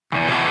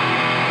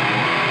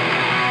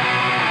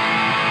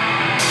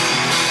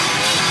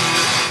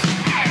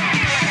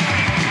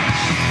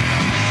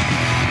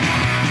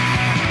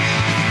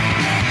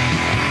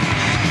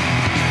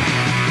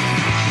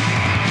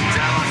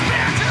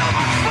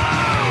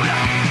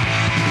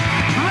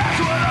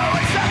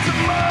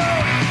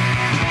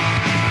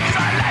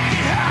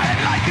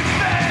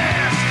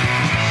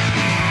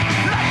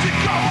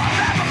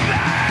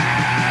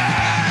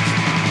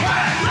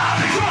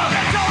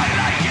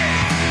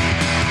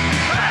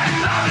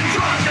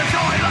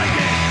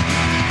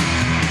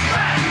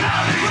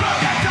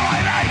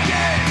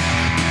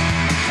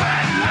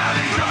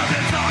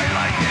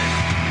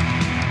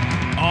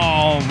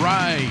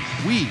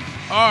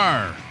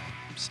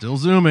Still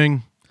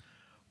zooming.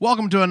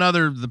 Welcome to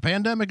another The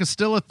Pandemic is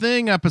Still a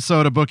Thing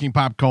episode of Booking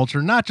Pop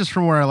Culture, not just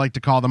from where I like to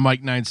call the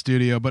Mike 9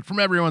 studio, but from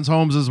everyone's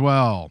homes as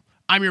well.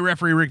 I'm your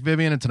referee, Rick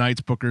Vivian, and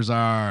tonight's bookers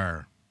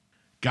are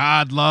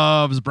God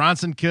Loves,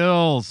 Bronson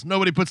Kills,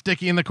 Nobody Puts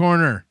Dickie in the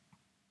Corner.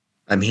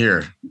 I'm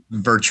here,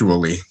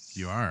 virtually.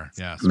 You are,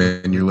 yes. I'm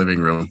in your living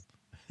room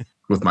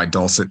with my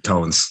dulcet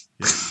tones.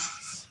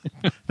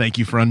 Thank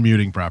you for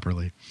unmuting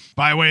properly.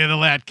 By way of the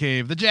Lat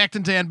Cave, the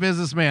Jackton Tan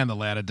Businessman, the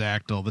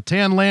Latadactyl, the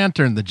Tan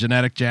Lantern, the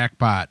Genetic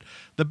Jackpot,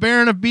 the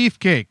Baron of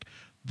Beefcake,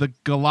 the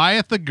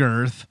Goliath of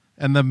Girth,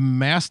 and the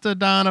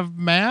Mastodon of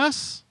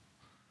Mass,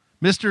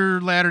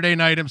 Mr. Latter-day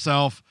Knight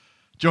himself,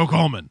 Joe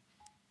Coleman.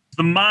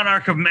 The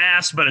Monarch of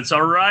Mass, but it's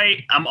all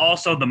right. I'm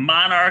also the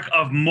Monarch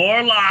of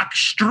Morlock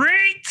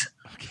Street,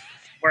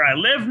 where I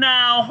live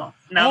now.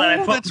 Now that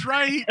I put that's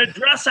right.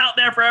 address out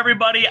there for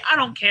everybody, I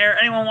don't care.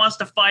 Anyone wants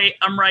to fight,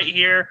 I'm right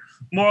here.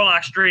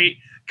 Morlock Street,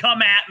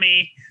 come at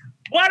me.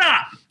 What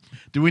up?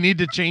 Do we need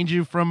to change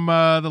you from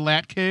the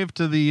Lat Cave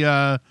to the...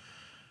 Oh,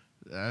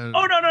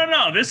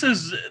 no. This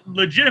is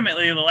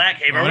legitimately the Lat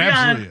Cave. Oh, it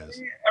absolutely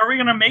is. Are we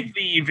going to make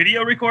the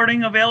video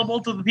recording available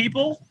to the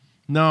people?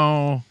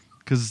 No,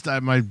 because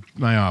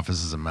my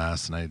office is a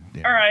mess. And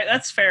All right,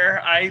 that's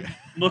fair. I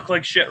look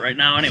like shit right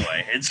now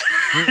anyway.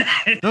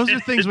 Those are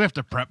things we have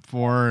to prep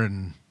for.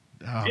 And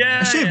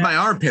I shaved my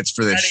armpits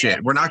for this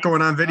shit. We're not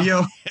going on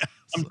video? Yes.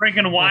 I'm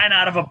drinking wine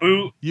out of a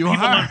boot. You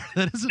People are.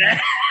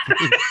 That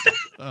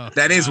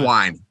That is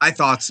wine. I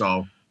thought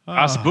so.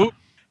 Boot.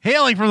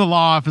 Hailing from the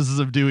law offices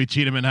of Dewey,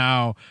 Cheatham, and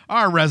Howe,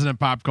 our resident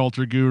pop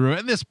culture guru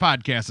and this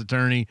podcast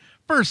attorney,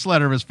 first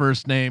letter of his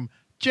first name,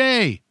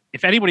 Jay.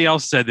 If anybody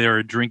else said they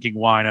were drinking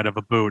wine out of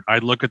a boot,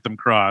 I'd look at them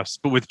cross.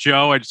 But with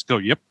Joe, I just go,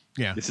 yep.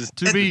 Yeah. This is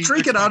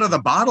Drink it out of the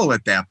bottle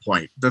at that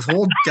point. The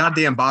whole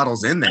goddamn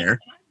bottle's in there.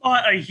 I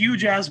bought a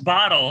huge ass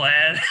bottle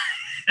at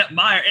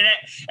Meijer, and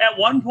at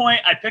one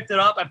point I picked it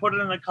up, I put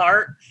it in the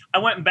cart, I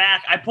went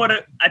back, I put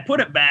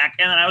it back,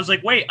 and then I was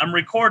like, wait, I'm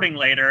recording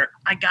later,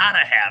 I gotta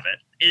have it.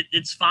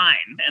 It's fine.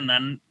 And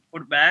then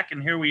put it back,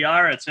 and here we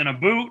are. It's in a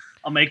boot.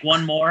 I'll make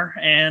one more,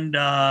 and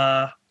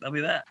that'll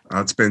be that.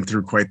 Well, it's been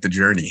through quite the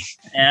journey.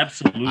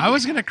 Absolutely. I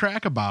was gonna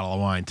crack a bottle of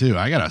wine too.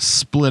 I got a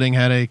splitting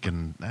headache,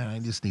 and I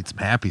just need some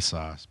happy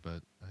sauce.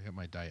 But I got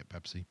my Diet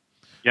Pepsi.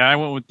 Yeah, I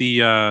went with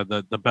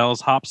the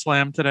Bell's Hop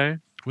Slam today.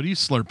 What are you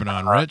slurping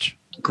on, Rich?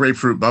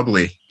 Grapefruit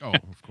bubbly. Oh,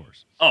 of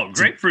course. Oh,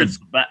 grapefruits.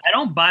 But I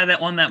don't buy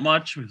that one that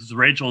much because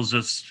Rachel's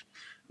just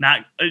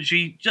not.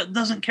 She just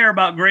doesn't care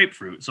about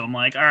grapefruit. So I'm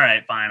like, all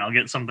right, fine. I'll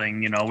get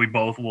something we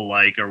both will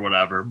like or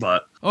whatever.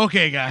 But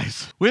okay,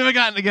 guys, we haven't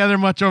gotten together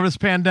much over this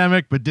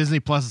pandemic, but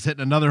Disney Plus is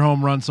hitting another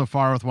home run so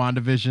far with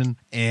WandaVision,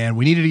 and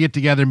we needed to get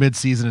together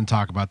mid-season and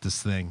talk about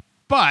this thing.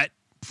 But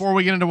before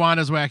we get into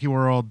Wanda's Wacky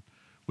World,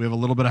 we have a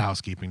little bit of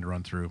housekeeping to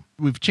run through.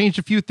 We've changed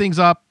a few things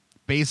up.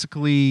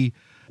 Basically,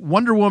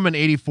 Wonder Woman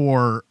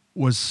 84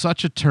 was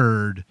such a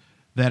turd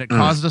that it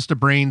caused us to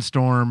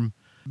brainstorm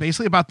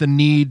basically about the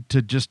need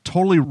to just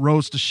totally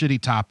roast a shitty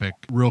topic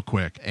real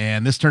quick.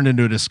 And this turned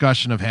into a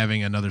discussion of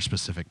having another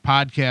specific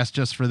podcast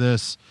just for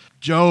this.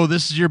 Joe,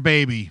 this is your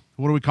baby.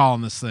 What are we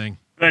calling this thing?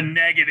 The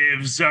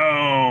Negative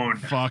Zone.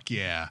 Fuck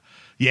yeah.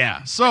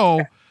 Yeah.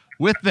 So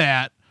with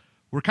that,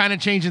 we're kind of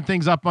changing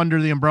things up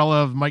under the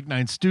umbrella of Mike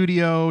 9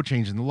 Studio,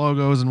 changing the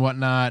logos and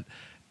whatnot.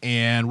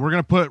 And we're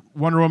going to put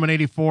Wonder Woman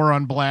 84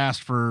 on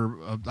blast for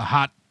a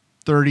hot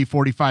 30,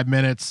 45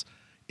 minutes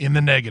in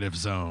the Negative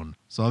Zone.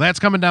 So that's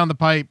coming down the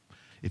pipe.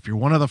 If you're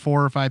one of the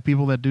 4 or 5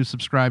 people that do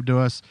subscribe to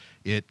us,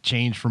 it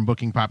changed from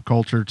Booking Pop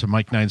Culture to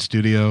Mike 9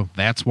 Studio.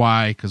 That's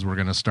why, because we're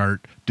going to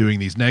start doing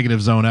these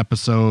Negative Zone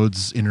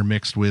episodes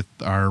intermixed with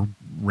our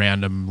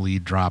randomly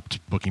dropped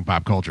Booking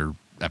Pop Culture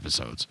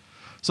episodes.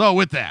 So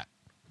with that,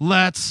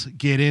 let's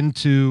get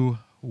into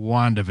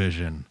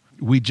WandaVision.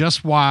 We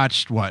just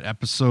watched,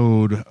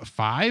 episode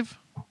 5?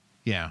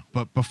 Yeah,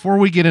 but before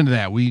we get into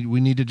that, we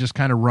need to just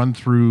kind of run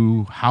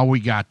through how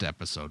we got to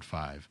episode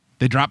 5.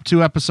 They dropped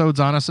 2 episodes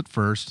on us at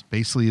first,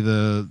 basically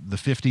the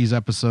 50s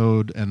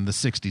episode and the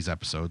 60s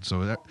episode.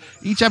 So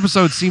each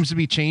episode seems to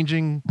be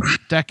changing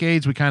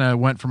decades. We kind of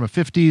went from a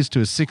 50s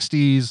to a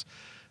 60s,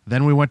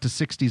 then we went to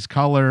 60s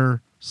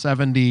color,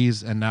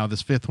 70s, and now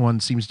this 5th one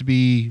seems to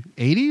be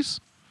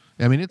 80s.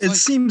 I mean, it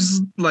seems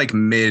like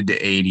mid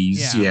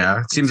 80s.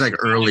 Yeah. It seems like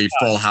early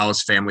Full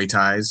House, Family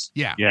Ties.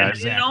 Yeah.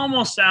 Exactly.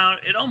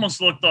 It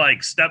almost looked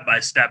like Step by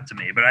Step to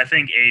me, but I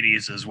think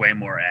 80s is way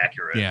more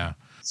accurate. Yeah.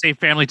 Say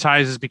Family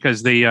Ties is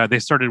because they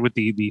started with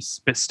the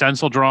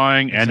stencil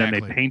drawing and then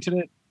they painted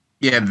it.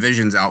 Yeah,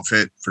 Vision's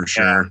outfit for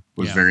sure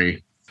was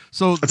very.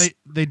 So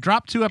they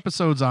dropped 2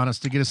 episodes on us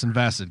to get us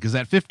invested because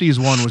that 50s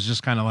one was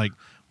just kind of like,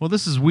 well,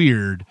 this is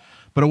weird,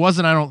 but it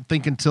wasn't. I don't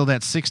think until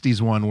that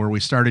 60s one where we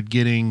started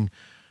getting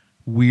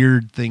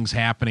weird things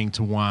happening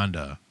to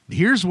Wanda.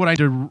 Here's what I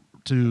do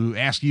to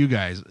ask you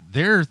guys.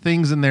 There are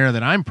things in there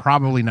that I'm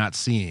probably not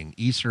seeing.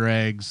 Easter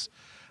eggs.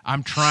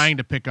 I'm trying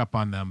to pick up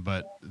on them,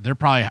 but they're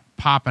probably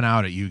popping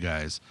out at you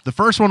guys. The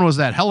first one was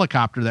that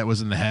helicopter that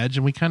was in the hedge,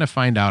 and we kind of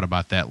find out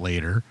about that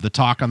later. The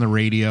talk on the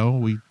radio,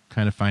 we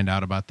kind of find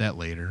out about that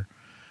later.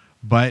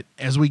 But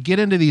as we get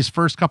into these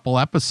first couple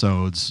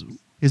episodes,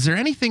 is there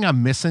anything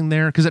I'm missing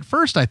there? Because at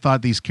first I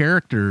thought these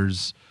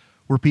characters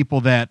were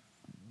people that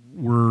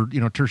were,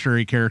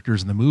 tertiary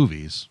characters in the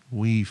movies.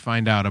 We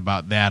find out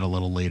about that a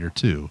little later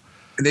too.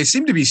 They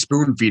seem to be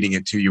spoon feeding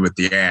it to you with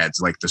the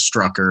ads, like the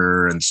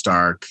Strucker and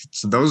Stark.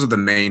 So those are the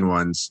main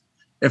ones.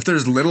 If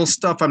there's little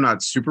stuff, I'm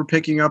not super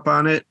picking up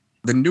on it.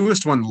 The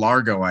newest one,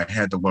 Largo, I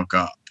had to look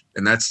up.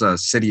 And that's a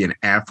city in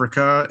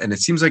Africa. And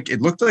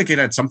it looked like it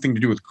had something to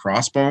do with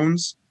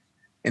Crossbones.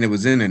 And it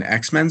was in an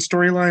X-Men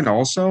storyline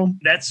also.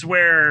 That's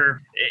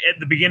where, at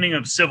the beginning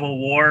of Civil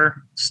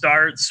War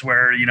starts,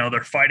 where,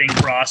 they're fighting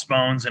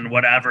Crossbones and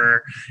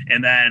whatever.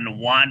 And then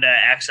Wanda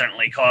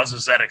accidentally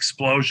causes that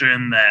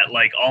explosion that,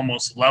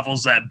 almost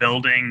levels that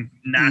building,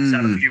 knocks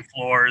out a few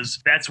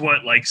floors. That's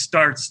what,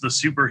 starts the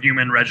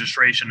Superhuman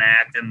Registration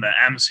Act in the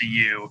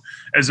MCU,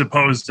 as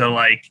opposed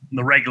to,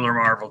 the regular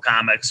Marvel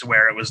comics,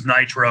 where it was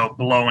Nitro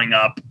blowing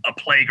up a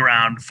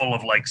playground full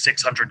of,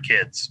 600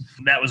 kids.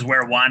 That was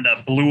where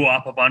Wanda blew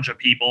up a bunch of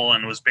people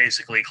and was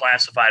basically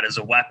classified as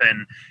a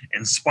weapon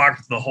and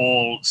sparked the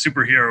whole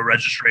Superhero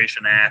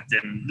Registration Act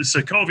and the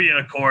Sokovia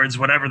Accords,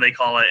 whatever they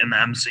call it in the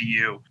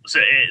MCU. So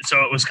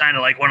it was kind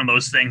of like one of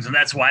those things. And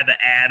that's why the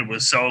ad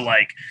was so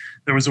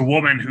there was a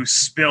woman who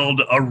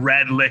spilled a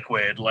red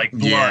liquid like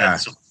blood. Yeah.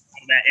 So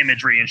that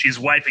imagery, and she's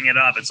wiping it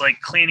up. It's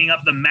like cleaning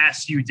up the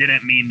mess you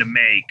didn't mean to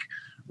make.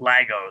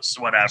 Lagos,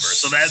 whatever.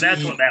 So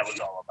that's what that was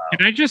all about.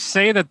 Can I just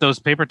say that those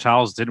paper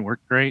towels didn't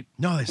work great?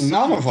 No,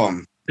 none of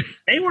them.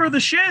 They were the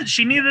shit.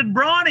 She needed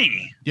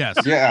brawny. Yes.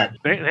 Yeah.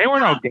 They were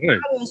no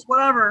good.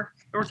 Whatever.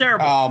 They were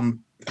terrible.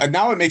 And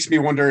now it makes me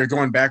wonder,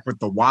 going back with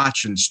the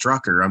watch and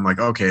Strucker, I'm like,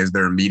 okay, is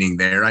there a meaning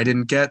there I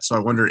didn't get? So I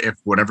wonder if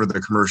whatever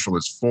the commercial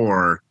is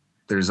for,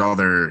 there's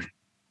other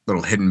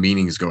little hidden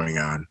meanings going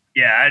on.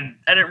 Yeah,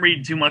 I didn't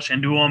read too much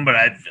into them, but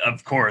I,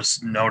 of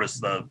course,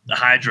 noticed the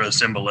Hydra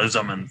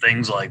symbolism and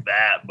things like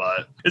that.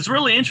 But it's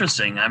really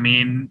interesting. I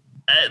mean,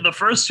 the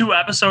first 2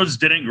 episodes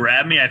didn't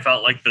grab me. I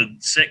felt like the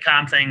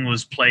sitcom thing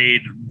was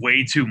played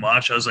way too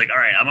much. I was like, all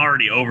right, I'm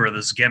already over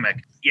this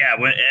gimmick. Yeah,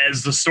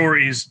 as the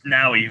story's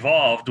now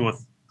evolved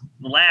with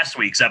last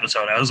week's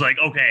episode, I was like,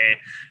 okay,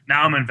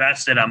 now I'm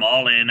invested. I'm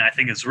all in. I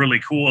think it's really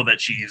cool that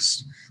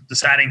she's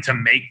deciding to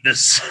make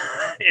this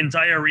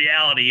entire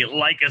reality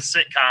like a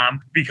sitcom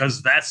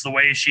because that's the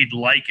way she'd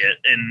like it.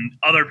 And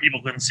other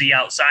people can see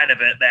outside of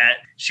it that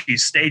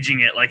she's staging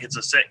it like it's a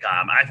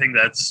sitcom. I think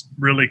that's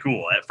really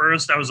cool. At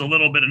first, I was a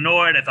little bit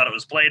annoyed. I thought it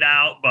was played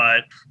out,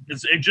 but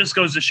it just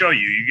goes to show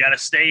you got to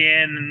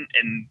stay in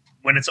and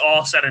when it's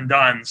all said and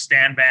done,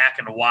 stand back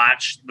and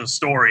watch the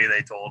story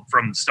they told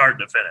from start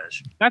to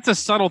finish. That's a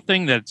subtle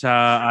thing that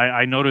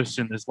I noticed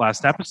in this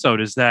last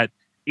episode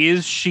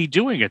is she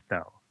doing it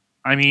though?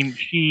 I mean,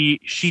 she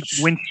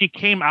when she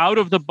came out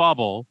of the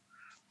bubble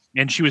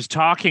and she was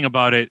talking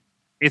about it,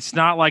 it's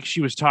not like she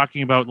was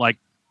talking about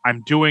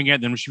I'm doing it.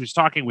 And then she was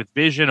talking with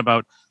Vision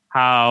about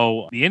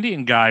how the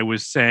Indian guy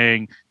was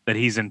saying that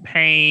he's in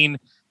pain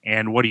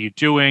and what are you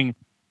doing?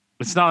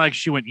 It's not like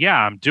she went, yeah,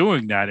 I'm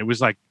doing that. It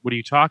was like, what are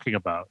you talking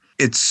about?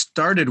 It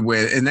started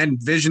with, and then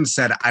Vision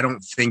said, I don't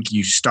think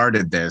you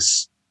started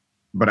this,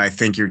 but I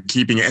think you're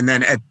keeping it. And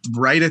then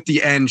right at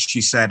the end,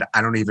 she said,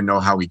 I don't even know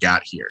how we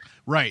got here.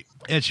 Right.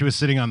 And she was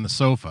sitting on the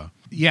sofa.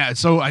 Yeah.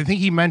 So I think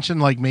he mentioned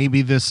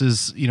maybe this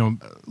is,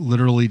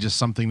 literally just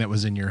something that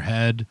was in your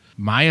head.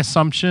 My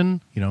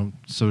assumption,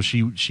 so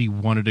she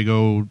wanted to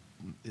go,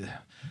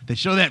 they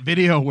show that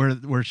video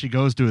where she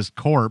goes to his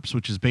corpse,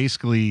 which is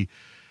basically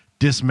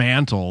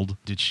dismantled.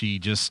 Did she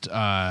just,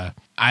 I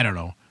don't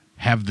know,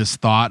 have this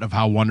thought of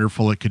how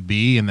wonderful it could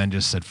be and then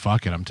just said,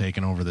 fuck it, I'm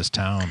taking over this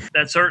town?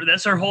 That's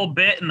her whole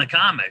bit in the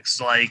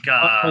comics. I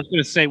was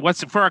going to say,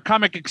 what's for a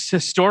comic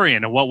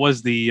historian, and what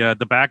was the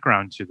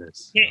background to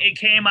this? It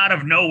came out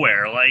of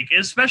nowhere.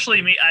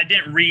 Especially me, I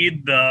didn't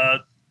read the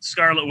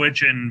Scarlet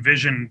Witch and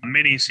Vision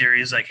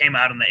miniseries that came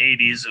out in the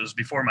 80s. It was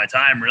before my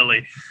time,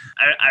 really.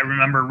 I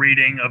remember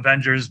reading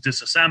Avengers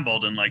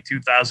Disassembled in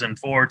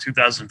 2004,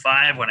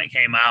 2005 when it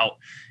came out.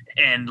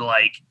 And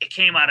it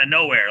came out of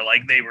nowhere.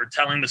 They were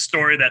telling the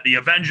story that the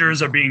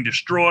Avengers are being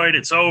destroyed.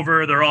 It's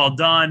over. They're all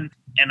done.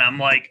 And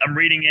I'm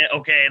reading it.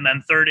 Okay. And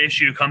then 3rd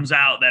issue comes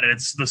out that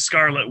it's the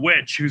Scarlet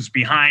Witch who's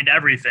behind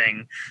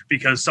everything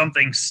because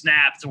something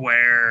snapped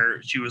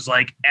where she was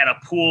at a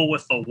pool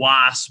with the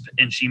Wasp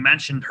and she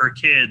mentioned her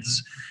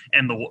kids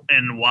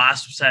and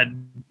Wasp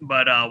said,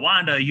 but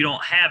Wanda, you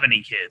don't have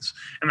any kids.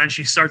 And then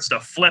she starts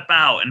to flip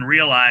out and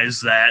realize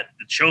that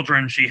the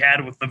children she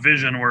had with the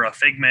Vision were a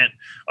figment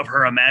of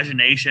her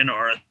imagination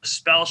or a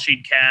spell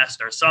she'd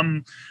cast or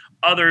some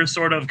other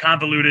sort of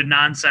convoluted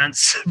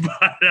nonsense.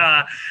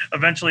 But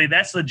eventually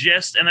that's the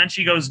gist. And then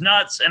she goes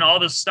nuts and all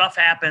this stuff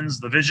happens.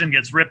 The Vision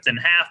gets ripped in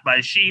half by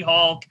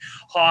She-Hulk.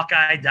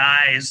 Hawkeye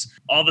dies.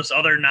 All this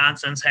other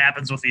nonsense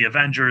happens with the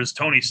Avengers.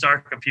 Tony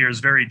Stark appears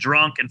very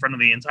drunk in front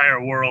of the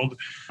entire world.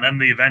 And then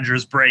the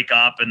Avengers break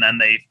up and then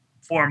they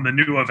form the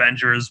new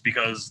Avengers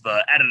because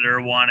the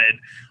editor wanted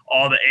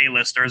all the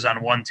A-listers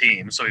on one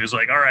team. So he was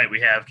like, all right,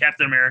 we have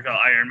Captain America,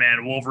 Iron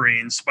Man,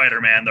 Wolverine,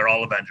 Spider-Man. They're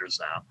all Avengers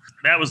now.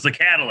 That was the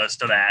catalyst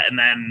to that. And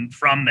then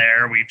from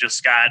there, we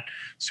just got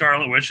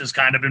Scarlet Witch has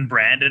kind of been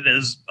branded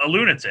as a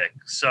lunatic.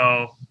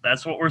 So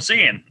that's what we're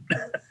seeing.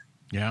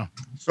 Yeah.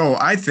 So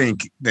I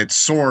think that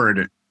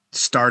Sword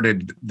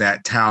started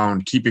that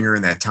town, keeping her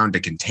in that town to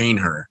contain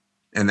her.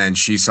 And then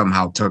she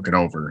somehow took it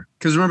over.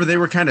 Because remember, they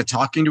were kind of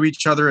talking to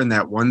each other in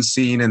that one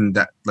scene in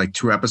that like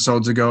 2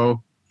 episodes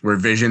ago where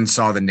Vision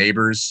saw the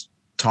neighbors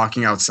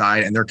talking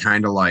outside and they're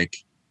kind of like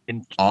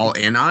all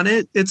in on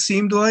it, it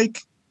seemed like.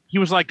 He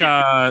was like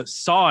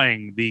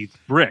sawing the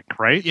brick,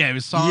 right? Yeah, he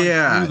was sawing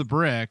through the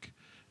brick,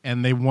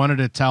 and they wanted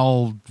to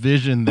tell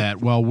Vision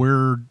that, well,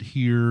 we're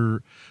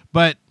here.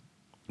 But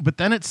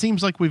then it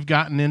seems like we've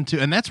gotten into,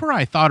 and that's where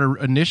I thought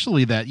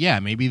initially that, yeah,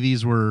 maybe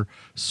these were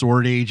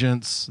Sword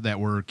agents that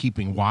were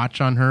keeping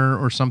watch on her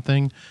or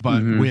something.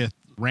 But with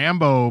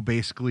Rambo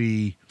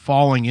basically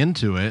falling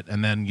into it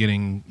and then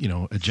getting,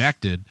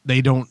 ejected,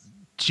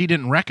 she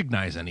didn't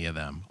recognize any of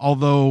them.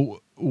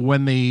 Although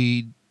when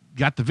they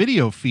got the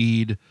video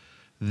feed,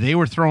 they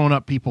were throwing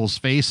up people's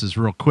faces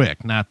real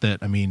quick. Not that,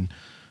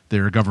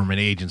 they're a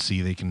government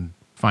agency. They can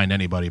find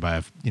anybody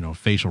by,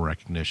 facial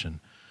recognition.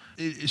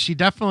 They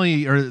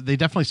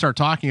definitely start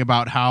talking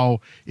about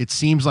how it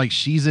seems like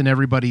she's in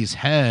everybody's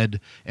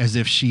head as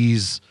if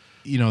she's,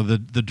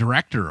 the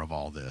director of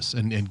all this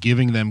and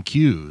giving them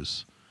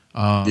cues.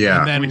 And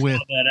then we saw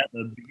that at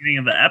the beginning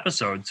of the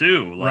episode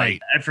too. Like,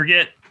 I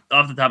forget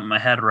off the top of my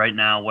head right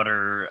now what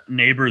her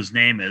neighbor's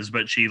name is,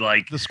 but she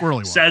like the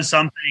squirrely says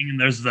something, and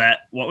there's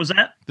that. What was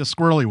that? The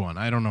squirrely one.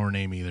 I don't know her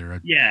name either.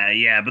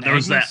 Yeah. But there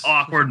was that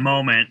awkward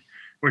moment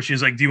where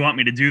she's like, do you want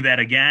me to do that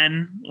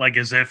again? Like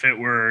as if it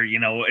were,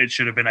 it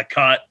should have been a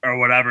cut or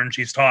whatever. And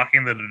she's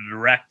talking to the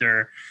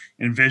director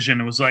in Vision.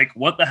 It was like,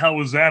 what the hell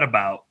was that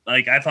about?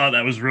 Like, I thought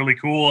that was really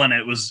cool. And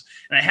it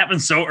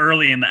happened so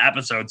early in the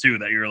episode too,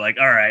 that you're like,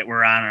 all right,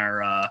 we're on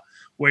our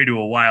way to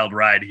a wild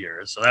ride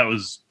here. So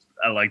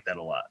I like that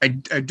a lot. I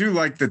do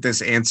like that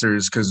this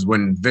answers, because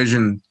when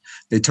Vision,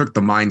 they took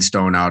the Mind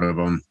Stone out of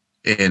him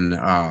in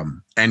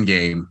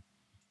Endgame,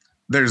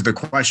 there's the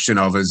question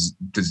of,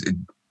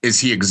 is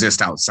he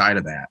exist outside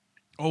of that?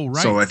 Oh,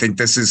 right. So I think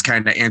this is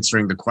kind of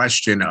answering the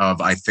question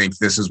of, I think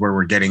this is where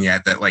we're getting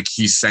at, that like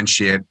he's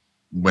sentient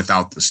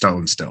without the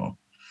stone still.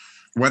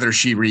 Whether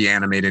she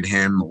reanimated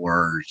him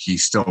or he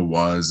still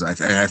was,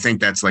 I think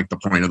that's like the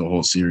point of the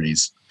whole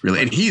series,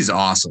 really. And he's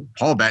awesome.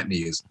 Paul Bettany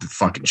is the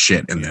fucking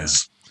shit in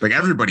this. Like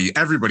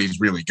everybody's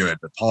really good,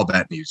 but Paul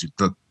Bettany is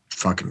the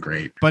fucking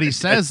great. But he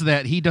says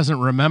that he doesn't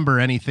remember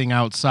anything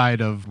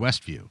outside of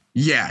Westview.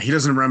 Yeah, he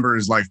doesn't remember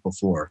his life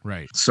before.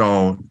 Right.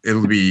 So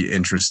it'll be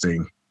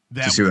interesting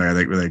to see where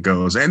that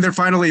goes. And they're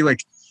finally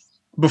like,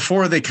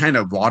 before they kind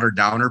of watered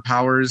down her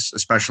powers,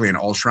 especially in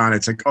Ultron,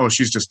 it's like, oh,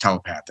 she's just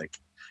telepathic.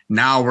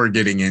 Now we're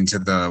getting into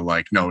the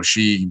like, no,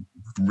 she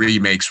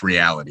remakes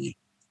reality,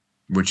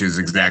 which is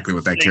exactly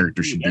what that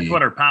character should be. That's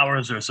what her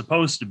powers are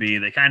supposed to be.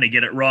 They kind of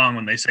get it wrong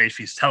when they say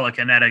she's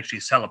telekinetic,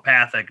 she's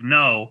telepathic.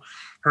 No,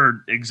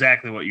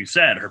 exactly what you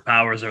said. Her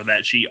powers are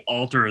that she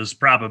alters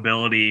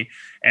probability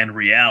and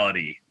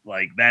reality.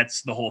 Like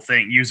that's the whole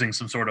thing, using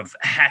some sort of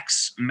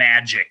hex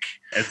magic,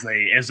 as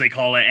they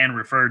call it and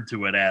referred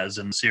to it as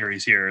in the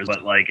series here.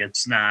 But like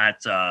it's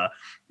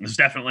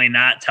definitely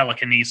not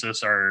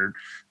telekinesis or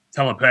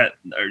telepath,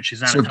 or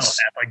she's not a telepath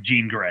like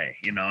Jean Grey,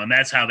 and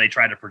that's how they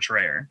try to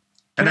portray her.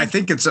 And I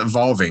think it's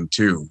evolving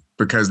too,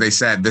 because they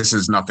said this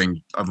is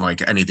nothing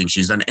unlike anything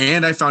she's done.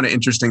 And I found it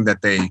interesting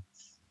that they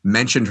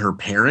mentioned her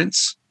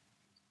parents.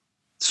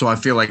 So I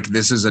feel like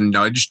this is a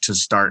nudge to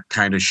start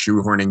kind of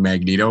shoehorning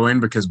Magneto in,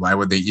 because why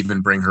would they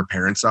even bring her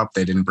parents up?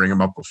 They didn't bring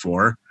them up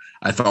before.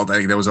 I felt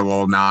like there was a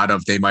little nod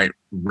of they might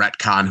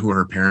retcon who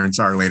her parents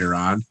are later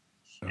on.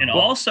 And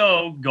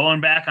also, going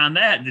back on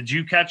that, did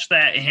you catch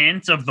that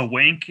hint of the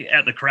wink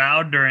at the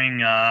crowd during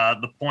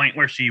the point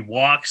where she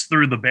walks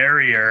through the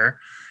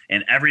barrier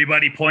and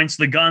everybody points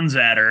the guns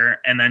at her,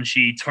 and then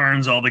she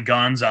turns all the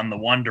guns on the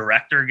one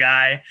director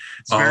guy?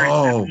 It's very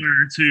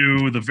similar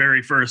to the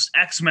very first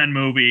X-Men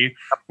movie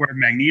where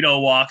Magneto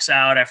walks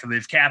out after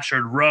they've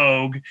captured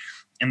Rogue,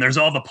 and there's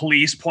all the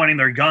police pointing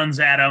their guns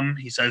at him.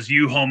 He says,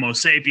 "You Homo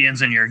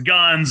sapiens and your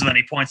guns," and then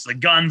he points the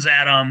guns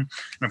at him.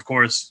 And of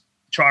course,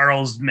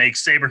 Charles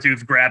makes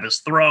Sabretooth grab his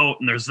throat,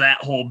 and there's that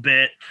whole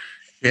bit.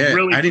 Yeah,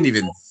 really I didn't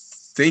even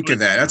think of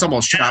that. That's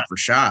almost shot for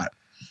shot.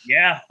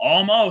 Yeah,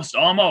 almost.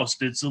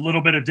 It's a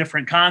little bit of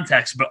different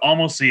context, but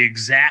almost the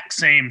exact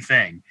same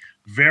thing.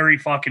 Very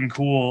fucking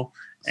cool.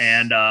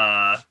 And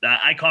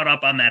I caught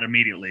up on that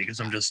immediately because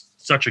I'm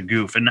just such a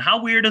goof. And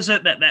how weird is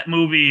it that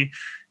movie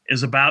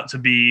is about to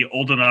be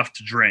old enough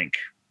to drink?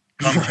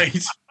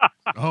 Right.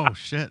 Oh,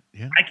 shit.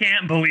 Yeah. I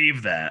can't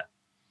believe that.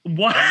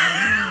 What?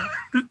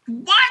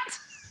 What?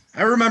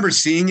 I remember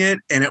seeing it,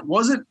 and it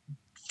wasn't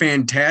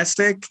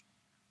fantastic,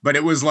 but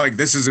it was like,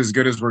 this is as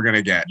good as we're going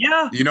to get.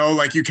 Yeah.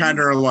 Like you kind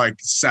of are like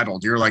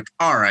settled. You're like,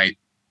 all right,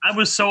 I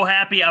was so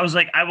happy. I was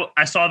like,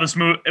 I saw this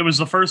movie. It was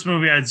the first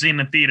movie I'd seen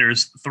in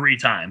theaters 3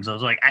 times. I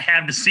was like, I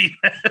have to see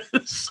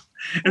this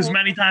as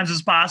many times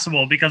as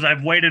possible because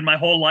I've waited my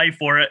whole life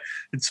for it.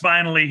 It's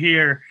finally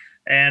here.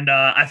 And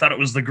I thought it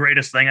was the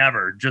greatest thing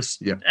ever.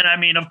 And I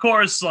mean, of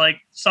course,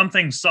 like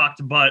something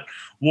sucked, but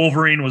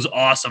Wolverine was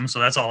awesome. So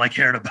that's all I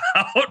cared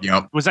about.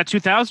 Yep. Was that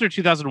 2000 or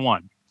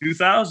 2001?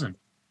 2000.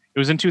 It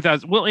was in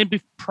 2000. Well,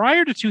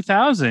 prior to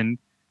 2000,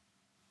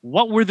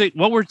 what were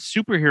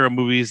superhero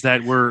movies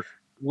that were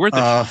worth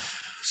it?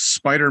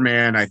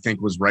 Spider-Man, I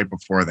think, was right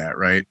before that,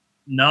 right?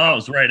 No, it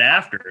was right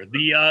after. The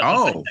thing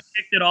that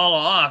kicked it all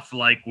off,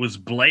 like, was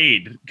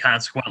Blade,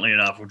 consequently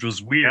enough, which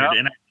was weird. Yeah.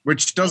 And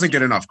Which doesn't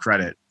get enough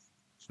credit.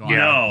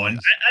 No, and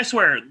I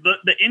swear,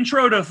 the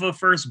intro to the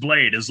first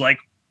Blade is like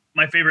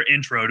my favorite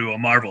intro to a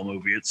Marvel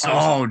movie. It's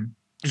so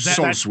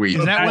sweet.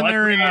 Is that when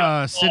they're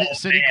in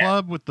City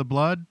Club with the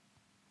blood?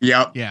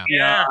 Yep.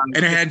 Yeah.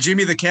 And it had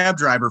Jimmy the cab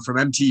driver from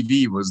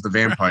MTV was the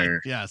vampire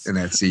Yes. in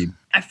that scene.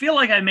 I feel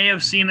like I may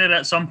have seen it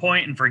at some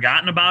point and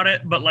forgotten about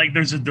it, but like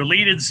there's a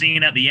deleted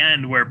scene at the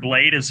end where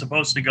Blade is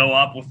supposed to go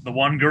up with the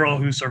one girl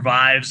who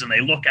survives and they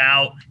look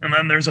out and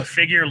then there's a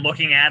figure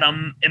looking at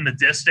him in the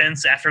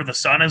distance after the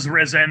sun has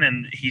risen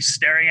and he's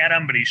staring at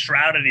him, but he's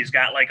shrouded. He's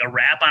got like a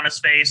wrap on his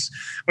face,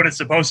 but it's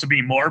supposed to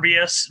be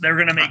Morbius. They're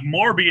going to make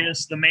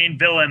Morbius the main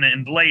villain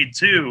in Blade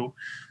 2.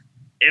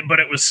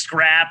 But it was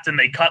scrapped and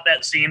they cut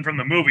that scene from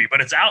the movie,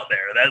 but it's out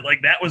there.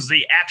 That was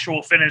the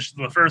actual finish of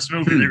the first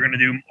movie. They're going to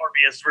do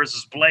Morbius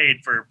versus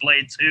Blade for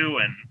Blade 2.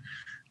 And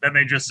then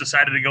they just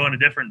decided to go in a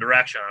different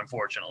direction,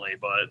 unfortunately.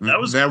 But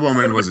that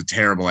woman was a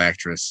terrible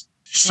actress.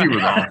 She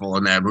was awful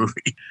in that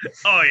movie.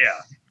 Oh yeah.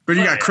 But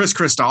you got Chris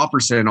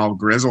Christopherson all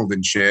grizzled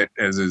and shit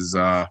as his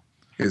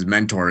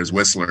mentor, his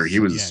Whistler. He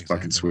was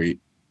fucking sweet.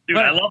 Dude,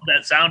 I love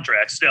that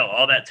soundtrack still.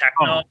 All that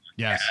techno. Oh,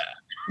 yes.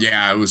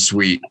 Yeah, it was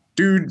sweet.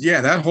 Dude, yeah,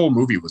 that whole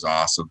movie was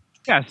awesome.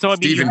 Yeah, so I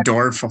mean, Steven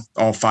Dorff,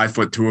 all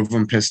 5'2" of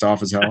them, pissed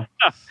off as hell.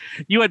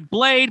 You had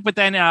Blade, but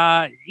then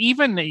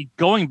even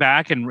going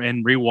back and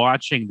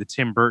rewatching the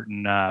Tim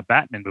Burton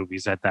Batman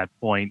movies at that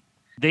point,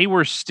 they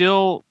were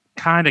still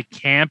kind of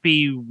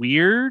campy,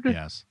 weird.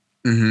 Yes.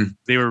 Mm-hmm.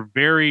 They were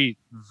very,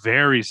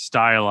 very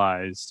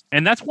stylized.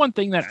 And that's one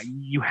thing that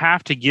you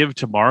have to give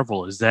to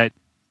Marvel is that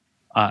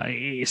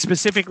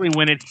specifically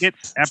when it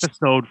hits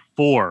episode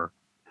 4,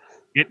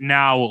 it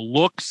now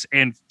looks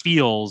and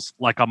feels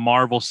like a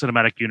Marvel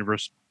Cinematic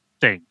Universe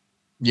thing.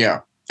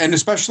 Yeah. And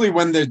especially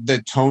when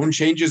the tone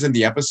changes in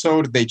the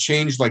episode, they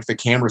change like the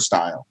camera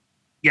style.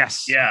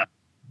 Yes. Yeah.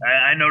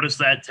 I noticed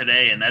that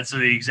today, and that's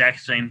the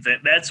exact same thing.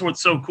 That's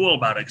what's so cool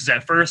about it. Because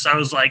at first I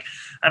was like,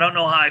 I don't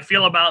know how I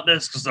feel about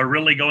this because they're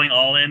really going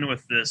all in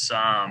with this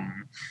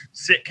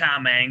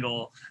sitcom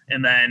angle.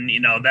 And then,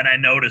 then I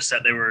noticed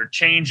that they were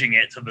changing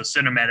it to the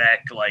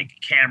cinematic, like,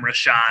 camera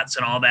shots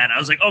and all that. And I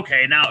was like,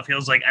 okay, now it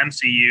feels like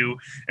MCU.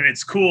 And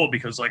it's cool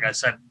because, like I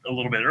said a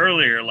little bit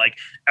earlier, like,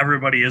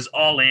 everybody is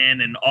all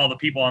in and all the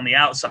people on the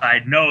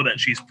outside know that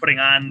she's putting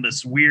on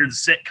this weird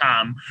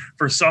sitcom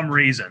for some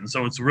reason.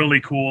 So it's really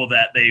cool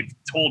that they've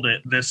told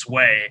it this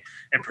way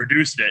and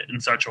produced it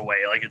in such a way.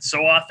 Like, it's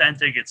so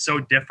authentic. It's so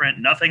different.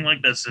 Nothing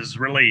like this has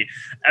really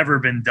ever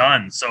been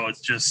done. So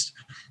it's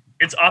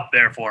up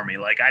there for me.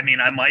 Like, I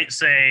mean, I might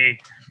say,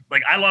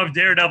 like, I love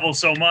Daredevil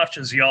so much,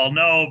 as y'all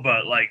know,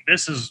 but like,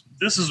 this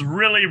is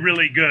really,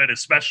 really good,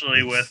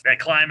 especially with that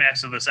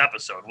climax of this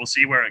episode. We'll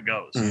see where it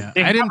goes. Yeah.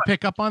 I didn't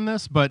pick up on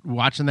this, but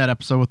watching that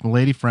episode with my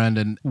lady friend,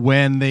 and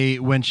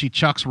when she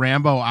chucks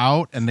Rambo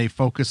out and they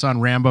focus on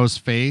Rambo's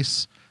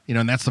face,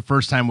 and that's the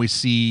first time we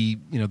see,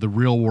 the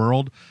real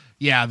world.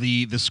 Yeah,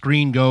 the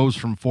screen goes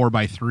from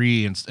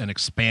 4:3 and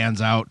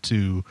expands out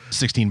to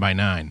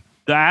 16:9.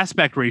 The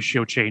aspect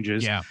ratio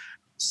changes. Yeah.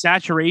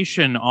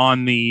 Saturation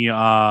on the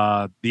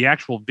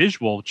actual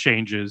visual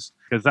changes,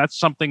 because that's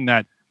something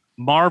that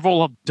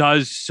Marvel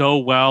does so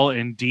well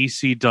and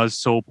DC does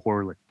so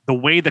poorly. The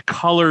way the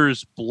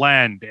colors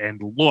blend and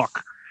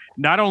look,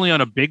 not only on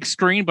a big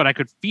screen, but I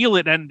could feel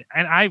it. And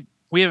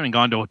we haven't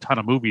gone to a ton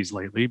of movies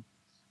lately,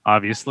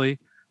 obviously,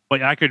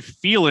 but I could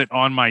feel it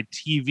on my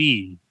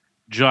TV.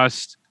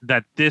 Just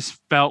that this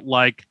felt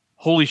like,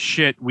 holy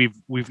shit,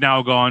 we've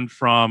now gone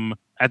from,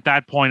 at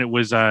that point it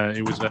was a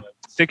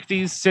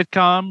 60s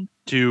sitcom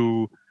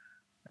to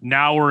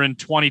now we're in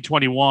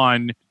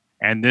 2021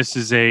 and this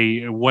is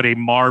what a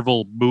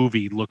Marvel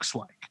movie looks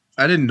like.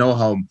 I didn't know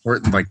how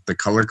important like the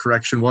color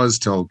correction was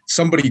till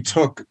somebody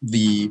took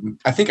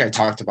I think I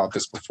talked about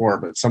this before,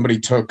 but somebody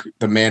took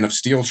the Man of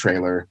Steel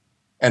trailer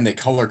and they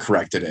color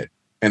corrected it.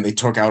 And they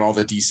took out all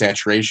the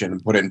desaturation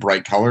and put it in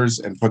bright colors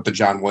and put the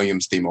John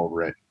Williams theme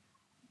over it.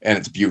 And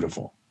it's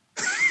beautiful.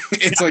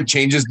 It's like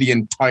changes the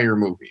entire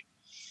movie.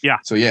 Yeah.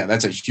 So yeah,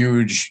 that's a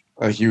huge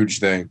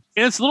thing.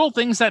 And it's little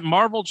things that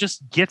Marvel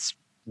just gets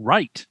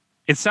right.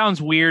 It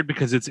sounds weird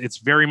because it's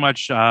very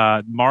much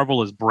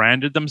Marvel has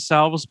branded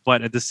themselves,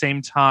 but at the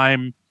same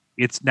time,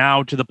 it's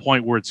now to the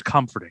point where it's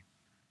comforting,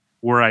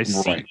 where I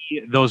see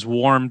those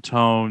warm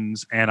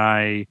tones and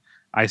I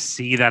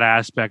see that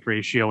aspect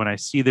ratio and I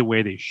see the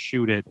way they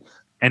shoot it.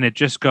 and it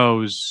just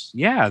goes,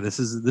 yeah, this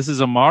is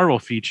a Marvel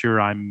feature.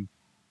 I'm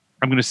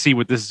going to see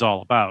what this is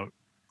all about.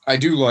 I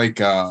do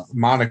like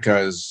Monica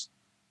is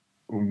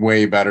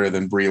way better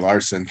than Brie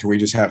Larson. Can we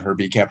just have her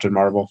be Captain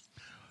Marvel?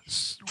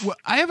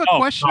 I have a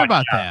question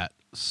about that.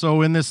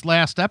 So in this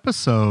last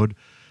episode,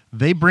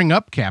 they bring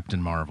up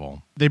Captain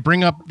Marvel. They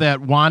bring up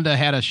that Wanda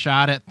had a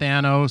shot at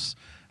Thanos,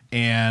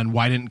 and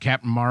why didn't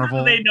Captain Marvel?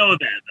 How do they know that,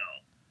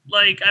 though?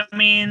 Like, I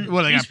mean,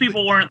 these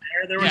people weren't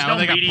there. There was no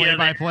they media. Got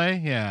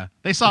play-by-play. Yeah,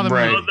 they saw the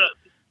right. movie.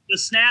 The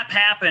snap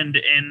happened,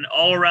 and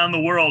all around the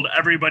world,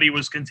 everybody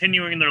was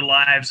continuing their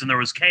lives, and there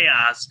was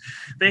chaos.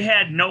 They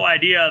had no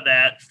idea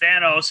that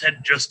Thanos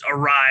had just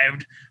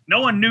arrived.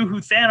 No one knew who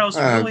Thanos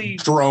really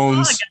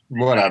drones,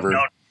 whatever.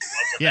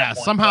 Yeah,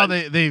 somehow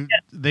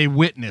they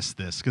witnessed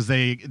this because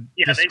they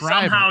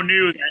somehow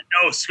knew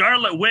that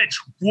Scarlet Witch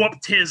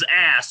whooped his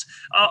ass.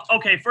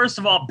 Okay, first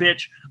of all,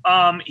 bitch,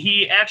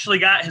 he actually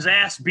got his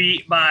ass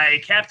beat by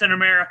Captain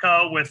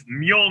America with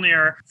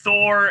Mjolnir,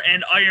 Thor,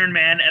 and Iron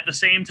Man at the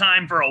same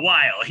time for a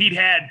while. He'd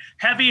had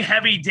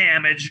heavy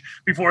damage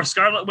before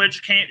Scarlet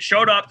Witch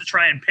showed up to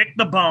try and pick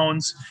the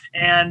bones,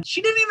 and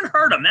she didn't even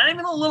hurt him, not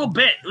even a little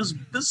bit. This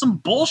is some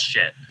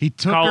bullshit. He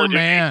took her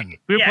man. If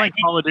we were playing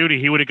Call of Duty,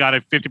 he would have got a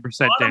 50%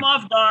 caught him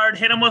off guard,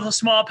 hit him with a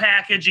small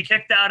package. He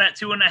kicked out at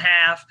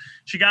 2.5.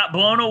 She got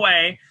blown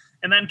away.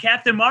 And then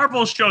Captain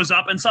Marvel shows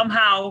up, and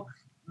somehow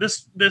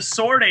this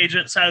sword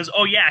agent says,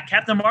 oh, yeah,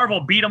 Captain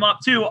Marvel beat him up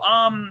too.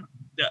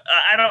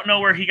 I don't know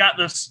where he got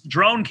this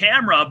drone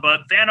camera,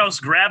 but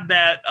Thanos grabbed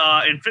that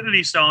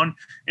Infinity Stone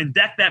and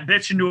decked that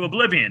bitch into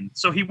oblivion.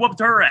 So he whooped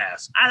her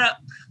ass.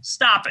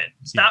 Stop it.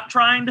 Stop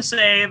trying to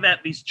say that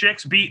these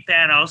chicks beat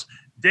Thanos.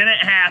 Didn't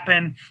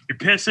happen. You're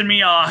pissing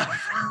me off.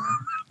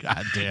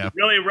 God damn.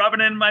 Really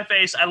rubbing it in my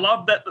face. I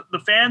love that the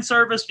fan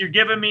service you're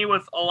giving me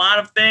with a lot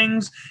of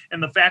things,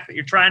 and the fact that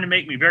you're trying to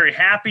make me very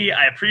happy.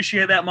 I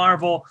appreciate that,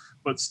 Marvel,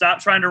 but stop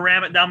trying to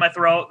ram it down my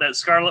throat that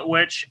Scarlet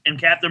Witch and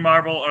Captain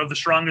Marvel are the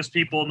strongest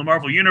people in the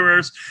Marvel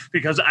Universe,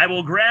 because I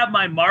will grab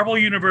my Marvel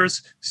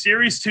Universe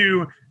Series 2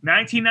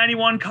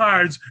 1991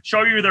 cards,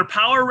 show you their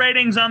power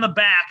ratings on the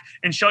back,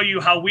 and show you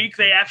how weak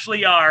they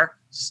actually are.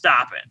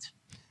 Stop it.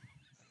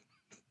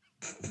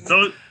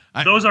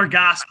 Those are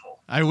gospel.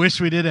 I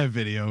wish we did have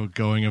video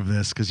going of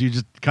this, because you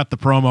just cut the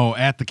promo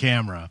at the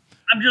camera.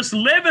 I'm just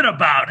living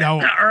about it.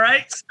 All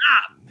right,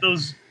 stop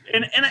those,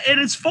 and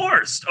it's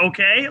forced.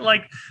 Okay,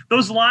 like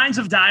those lines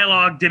of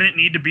dialogue didn't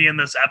need to be in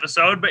this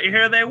episode, but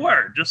here they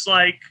were. Just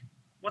like,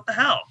 what the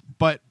hell?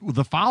 But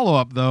the follow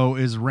up though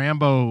is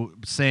Rambo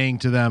saying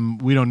to them,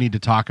 "We don't need to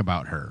talk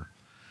about her."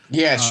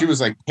 Yeah, she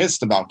was like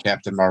pissed about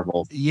Captain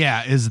Marvel.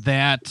 Yeah, is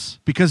that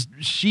because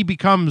she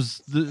becomes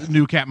the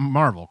new Captain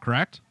Marvel,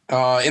 correct?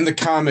 In the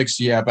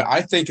comics, yeah, but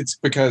I think it's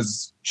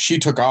because she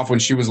took off when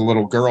she was a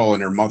little girl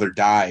and her mother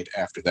died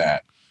after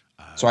that.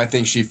 So I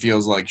think she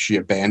feels like she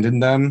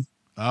abandoned them.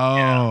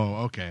 Oh,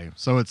 okay.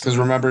 So it's because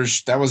remember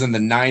that was in the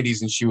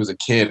 90s and she was a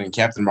kid, and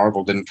Captain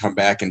Marvel didn't come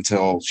back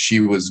until she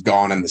was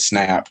gone in the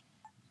snap.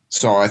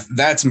 So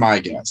that's my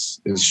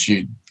guess, is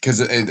she,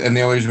 and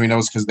the only reason we know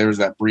is because there was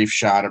that brief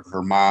shot of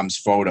her mom's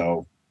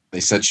photo. They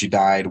said she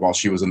died while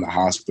she was in the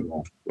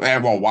hospital.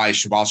 Well, while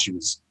she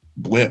was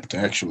blipped,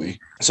 actually.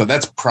 So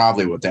that's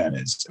probably what that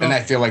is. And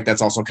I feel like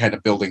that's also kind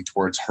of building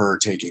towards her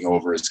taking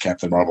over as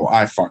Captain Marvel.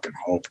 I fucking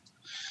hope.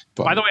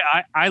 But, by the way,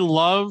 I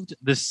loved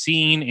the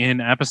scene in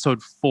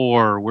episode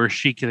 4 where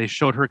they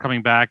showed her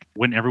coming back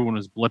when everyone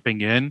was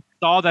blipping in.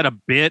 Saw that a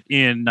bit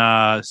in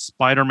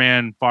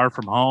Spider-Man Far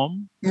From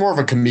Home. More of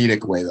a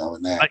comedic way, though,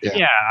 in that.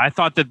 Yeah, I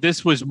thought that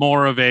this was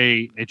more of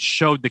it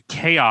showed the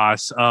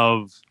chaos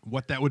of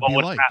what that would be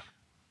like. What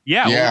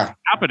would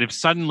happen if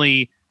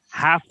suddenly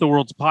half the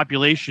world's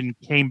population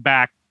came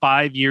back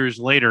 5 years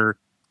later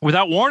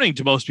without warning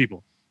to most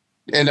people.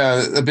 And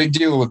a big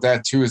deal with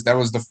that, too, is that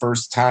was the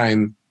first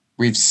time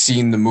we've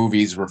seen the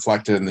movies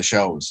reflected in the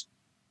shows.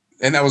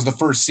 And that was the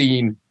first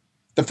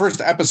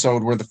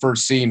episode where the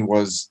first scene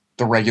was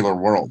the regular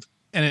world.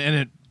 And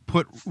it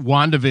put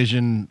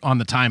WandaVision on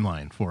the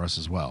timeline for us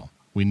as well.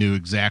 We knew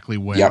exactly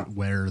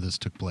where this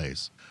took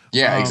place.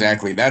 Yeah,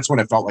 exactly. That's when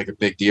it felt like a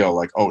big deal.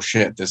 Like, oh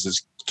shit, this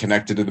is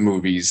connected to the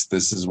movies.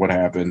 This is what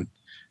happened.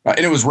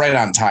 And it was right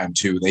on time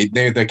too. They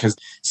because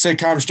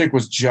sitcom shtick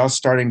was just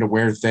starting to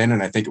wear thin,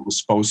 and I think it was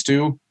supposed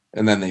to,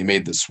 and then they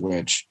made the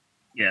switch.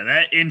 Yeah,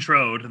 that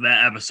intro to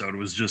that episode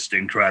was just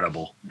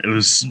incredible. It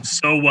was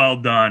so well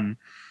done,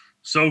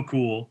 so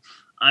cool.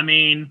 I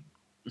mean,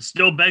 it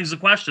still begs the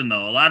question,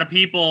 though. A lot of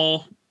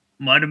people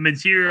might have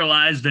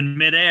materialized in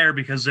midair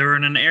because they were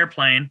in an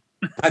airplane.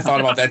 I thought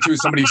about that, too.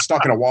 Somebody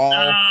stuck in a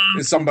wall.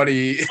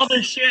 Somebody... All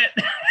this shit.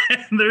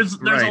 There's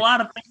a lot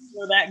of things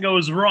where that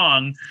goes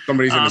wrong.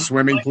 Somebody's in a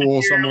swimming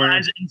pool somewhere.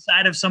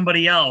 Inside of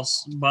somebody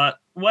else. But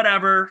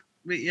whatever.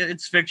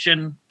 It's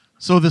fiction.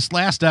 So this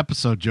last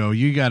episode, Joe,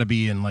 you got to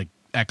be in, like,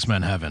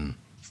 X-Men heaven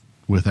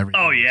with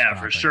everything. Oh yeah,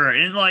 for sure.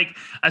 And like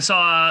I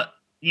saw,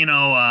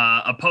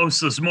 a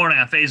post this morning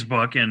on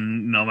Facebook,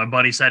 and my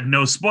buddy said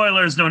no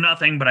spoilers, no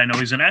nothing, but I know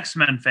he's an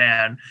X-Men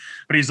fan.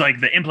 But he's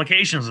like, the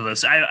implications of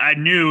this. I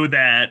knew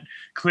that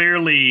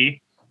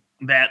clearly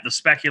that the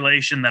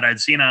speculation that I'd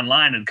seen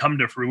online had come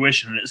to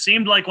fruition. And it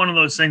seemed like one of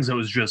those things that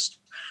was just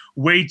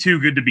way too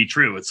good to be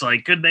true. It's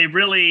like, could they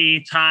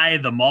really tie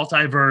the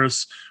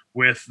multiverse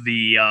with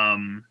the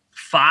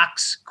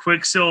Fox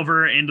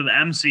Quicksilver into the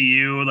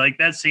MCU? Like,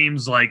 that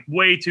seems like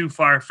way too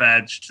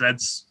far-fetched.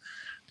 That's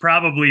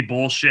probably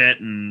bullshit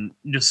and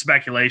just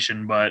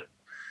speculation, but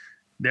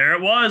there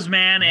it was,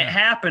 man. It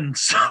happened.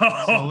 So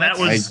that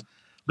was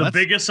the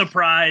biggest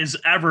surprise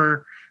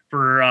ever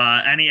for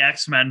any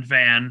X-Men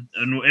fan,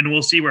 and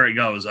we'll see where it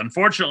goes.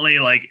 Unfortunately,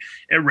 like,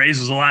 it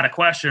raises a lot of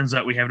questions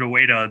that we have to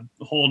wait a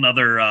whole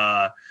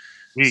nother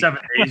 7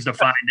 days to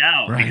find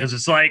out. Right. Because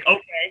it's like,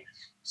 okay,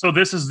 so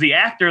this is the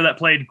actor that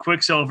played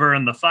Quicksilver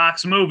in the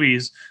Fox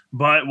movies,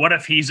 but what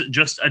if he's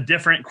just a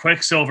different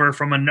Quicksilver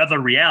from another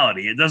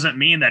reality? It doesn't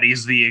mean that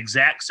he's the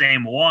exact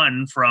same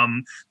one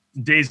from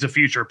Days of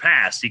Future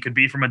Past. He could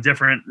be from a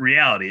different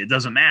reality. It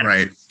doesn't matter.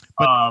 Right.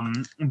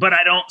 But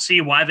I don't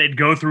see why they'd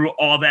go through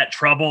all that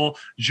trouble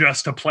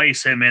just to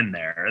place him in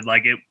there.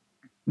 Like, it.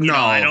 No,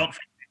 I don't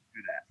think they'd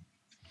do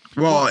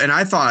that. Well, and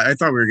I thought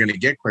we were going to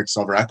get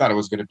Quicksilver. I thought it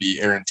was going to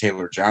be Aaron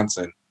Taylor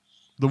Johnson,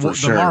 the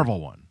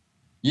Marvel one.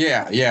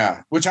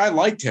 Yeah. Which I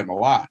liked him a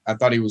lot. I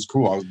thought he was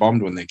cool. I was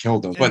bummed when they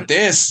killed him. But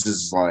this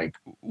is like,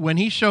 when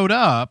he showed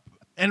up.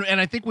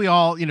 And I think we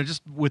all,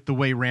 just with the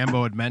way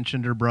Rambo had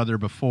mentioned her brother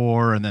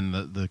before, and then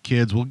the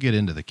kids, we'll get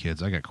into the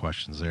kids. I got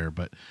questions there.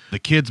 But the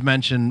kids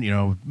mentioned,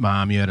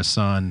 Mom, you had a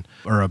son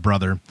or a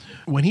brother.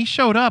 When he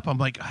showed up, I'm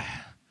like,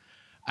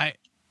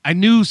 I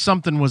knew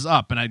something was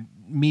up. And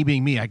me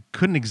being me, I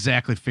couldn't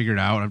exactly figure it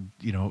out,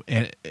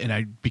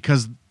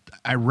 because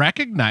I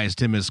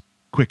recognized him as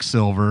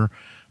Quicksilver,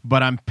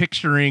 but I'm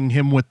picturing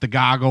him with the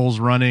goggles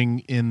running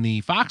in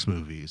the Fox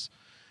movies.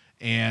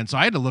 And so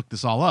I had to look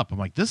this all up. I'm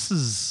like, this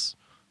is...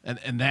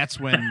 And that's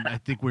when I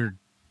think we're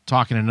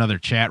talking in another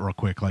chat real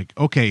quick. Like,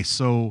 okay,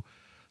 so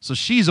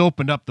she's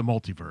opened up the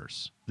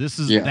multiverse. This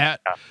is that.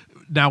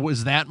 Now,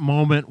 was that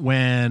moment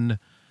when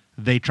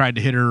they tried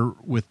to hit her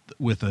with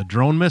a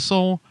drone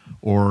missile,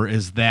 or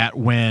is that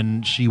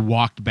when she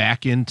walked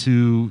back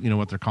into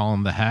what they're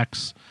calling the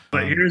hex?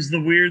 But here's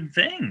the weird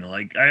thing.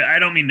 Like, I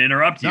don't mean to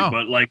interrupt you,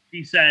 but like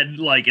she said,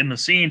 like in the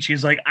scene,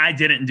 she's like, I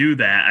didn't do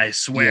that. I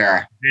swear.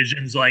 Yeah.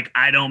 Vision's like,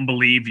 I don't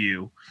believe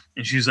you.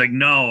 And she's like,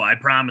 no, I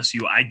promise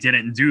you, I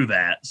didn't do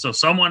that. So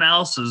someone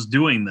else is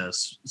doing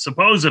this,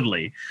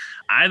 supposedly.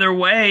 Either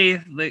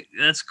way,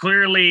 that's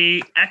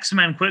clearly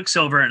X-Men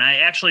Quicksilver. And I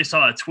actually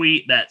saw a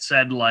tweet that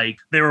said, like,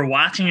 they were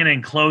watching it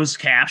in closed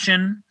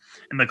caption.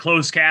 And the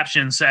closed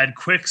caption said,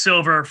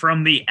 Quicksilver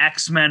from the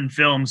X-Men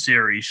film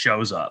series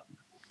shows up.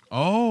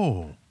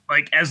 Oh.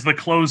 Like, as the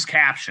closed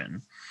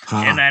caption.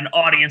 Huh. And then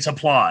audience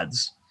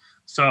applauds.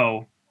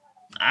 So,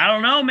 I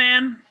don't know,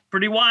 man.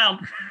 Pretty wild.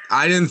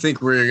 I didn't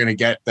think we were going to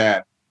get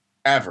that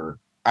ever.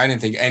 I didn't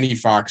think any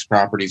Fox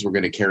properties were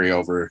going to carry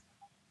over,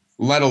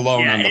 let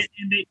alone on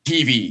the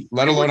TV.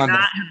 Let alone on the.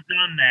 Not have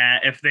done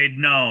that if they'd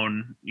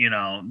known.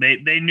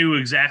 They knew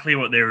exactly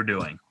what they were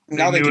doing.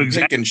 Now they can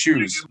pick and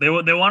choose. They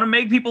want to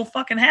make people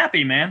fucking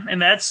happy, man,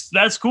 and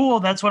that's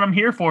cool. That's what I'm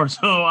here for.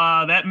 So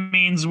that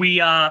means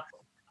we. I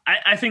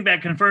think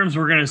that confirms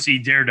we're going to see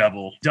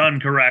Daredevil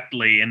done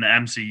correctly in the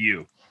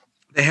MCU.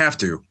 They have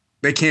to.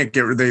 They can't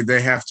get. They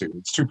have to.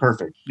 It's too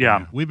perfect.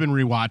 Yeah, we've been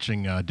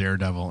rewatching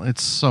Daredevil.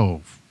 It's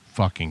so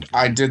fucking good.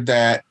 I did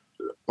that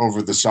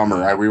over the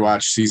summer. I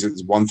rewatched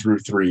seasons 1 through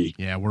 3.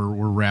 Yeah, we're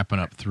wrapping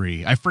up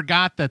 3. I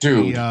forgot that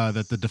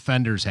the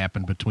Defenders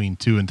happened between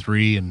 2 and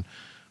 3, and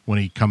when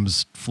he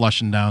comes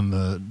flushing down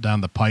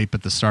the pipe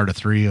at the start of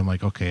 3, I'm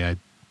like, okay,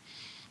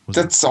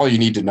 that's all you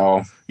need to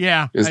know.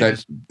 Yeah.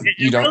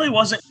 It really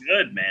wasn't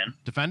good, man.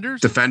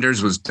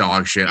 Defenders was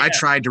dog shit. Yeah. I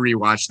tried to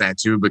rewatch that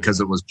too because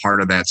it was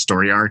part of that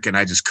story arc, and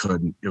I just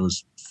couldn't. It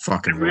was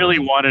fucking. I really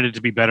wanted it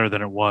to be better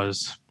than it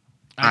was.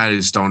 I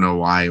just don't know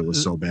why it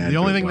was so bad. The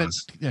only thing that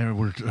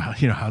we're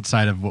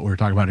outside of what we're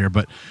talking about here,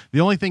 but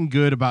the only thing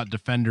good about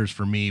Defenders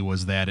for me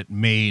was that it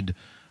made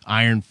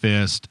Iron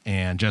Fist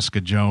and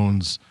Jessica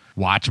Jones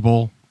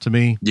watchable to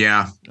me.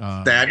 Yeah,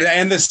 that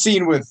and the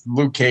scene with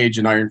Luke Cage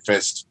and Iron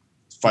Fist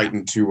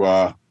fighting to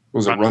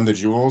Run the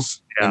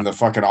Jewels in the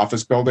fucking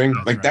office building.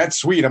 That's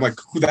sweet. I'm like,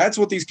 that's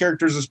what these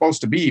characters are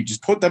supposed to be.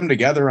 Just put them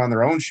together on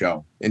their own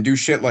show and do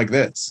shit like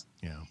this.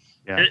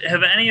 Yeah.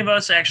 Have any of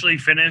us actually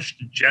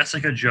finished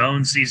Jessica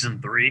Jones season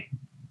 3?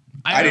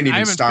 I didn't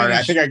even start.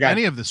 I think I got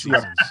any of the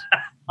seasons.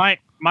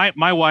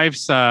 My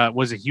wife's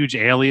was a huge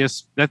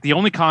Alias. That the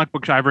only comic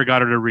book I ever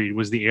got her to read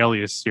was the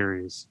Alias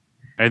series,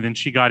 and then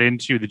she got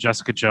into the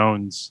Jessica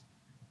Jones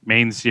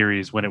main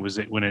series when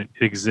it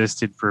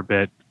existed for a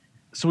bit.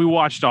 So we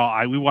watched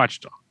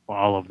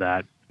all of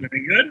that.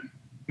 Very good.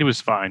 It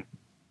was fine.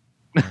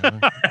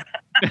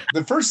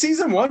 The first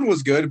season 1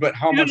 was good, but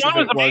how much of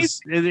it was?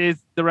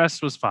 The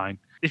rest was fine.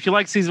 If you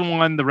like season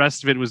 1, the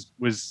rest of it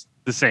was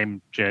the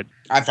same shit.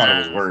 I thought it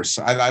was worse.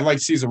 I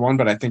liked season 1,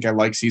 but I think I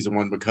liked season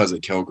 1 because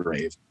of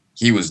Kilgrave.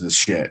 He was the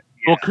shit.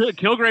 Well,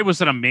 Kilgrave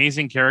was an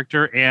amazing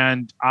character,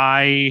 and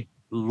I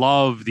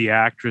love the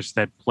actress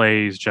that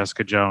plays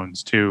Jessica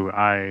Jones too.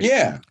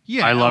 Yeah,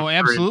 I love her.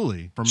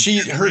 absolutely. From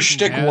her Breaking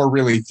shtick Bad. wore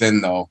really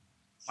thin though.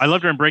 I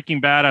loved her in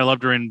Breaking Bad. I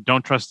loved her in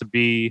Don't Trust the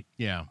Bee.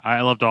 Yeah,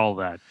 I loved all of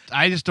that.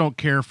 I just don't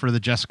care for the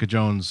Jessica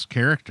Jones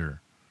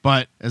character.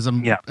 But as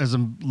I'm Yeah.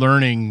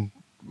 learning,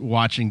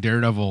 watching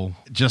Daredevil,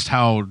 just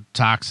how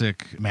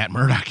toxic Matt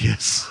Murdock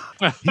is.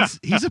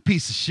 he's a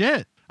piece of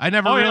shit. I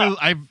never Oh, really.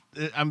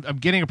 I'm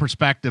getting a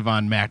perspective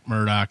on Matt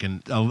Murdock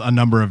and a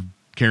number of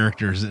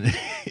characters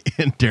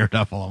in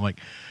Daredevil. I'm like,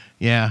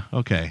 yeah,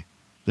 okay,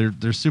 they're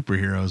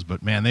superheroes,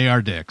 but man, they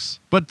are dicks.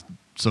 But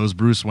so is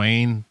Bruce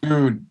Wayne.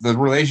 Dude, the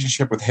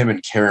relationship with him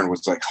and Karen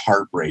was like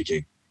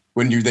heartbreaking.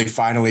 When they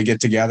finally get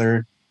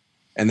together,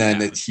 and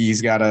then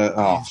he's got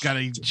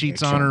He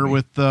cheats on her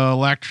with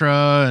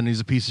Elektra, and he's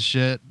a piece of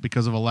shit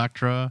because of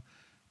Elektra.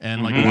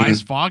 And like, why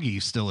is Foggy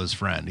still his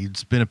friend?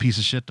 He's been a piece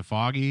of shit to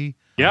Foggy.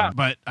 Yeah.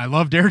 But I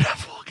love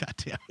Daredevil. God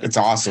damn it. It's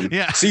awesome.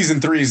 Yeah.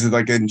 Season 3 is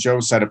like, and Joe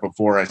said it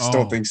before. I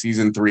still Oh. think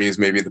season 3 is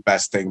maybe the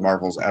best thing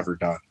Marvel's ever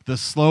done. The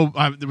slow,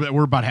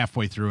 we're about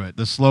halfway through it.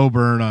 The slow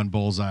burn on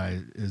Bullseye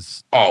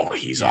is, Oh,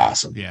 he's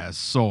awesome. yeah, it's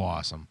so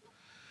awesome.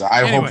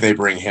 I Anyway. hope they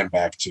bring him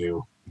back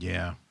too.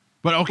 Yeah.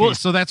 But okay,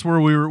 so that's where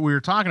we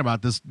were talking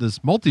about this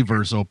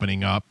multiverse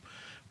opening up.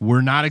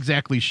 We're not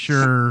exactly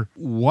sure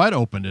what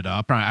opened it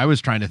up. I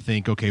was trying to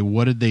think, okay,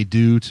 what did they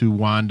do to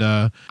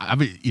Wanda? I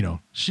mean,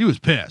 she was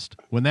pissed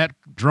when that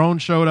drone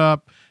showed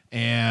up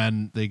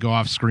and they go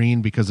off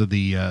screen because of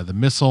the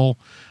missile,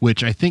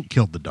 which I think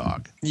killed the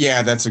dog.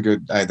 Yeah, that's a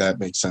good. That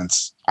makes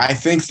sense. I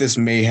think this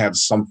may have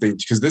something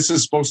because this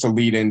is supposed to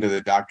lead into the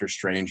Doctor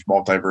Strange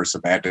Multiverse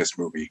of Madness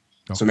movie.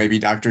 Okay. So maybe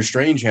Doctor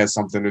Strange has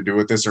something to do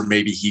with this, or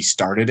maybe he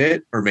started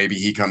it, or maybe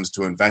he comes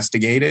to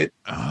investigate it.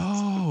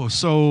 Oh,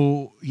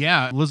 so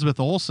yeah, Elizabeth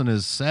Olsen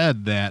has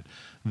said that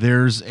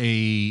there's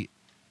a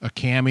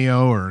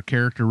cameo or a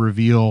character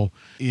reveal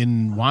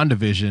in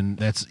WandaVision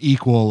that's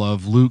equal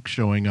of Luke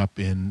showing up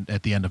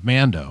at the end of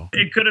Mando.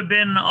 It could have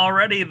been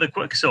already the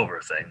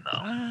Quicksilver thing, though.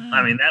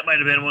 I mean, that might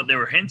have been what they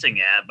were hinting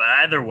at. But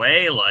either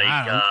way, like,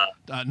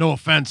 I no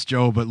offense,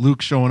 Joe, but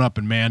Luke showing up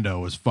in Mando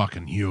was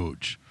fucking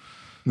huge.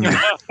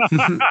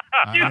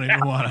 I don't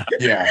even want to.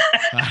 Yeah,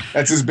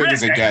 that's as big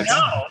as it gets.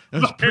 No,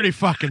 It was pretty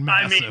fucking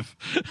I mean, massive.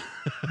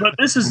 but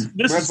this is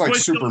That's like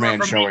Quicksilver Superman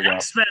from showing the up.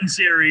 X-Men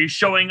series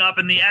showing up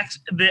in the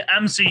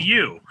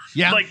MCU.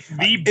 Yeah. Like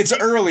the It's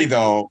early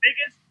though.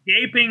 biggest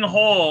gaping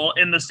hole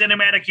in the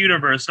cinematic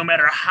universe, no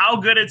matter how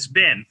good it's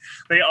been.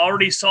 They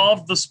already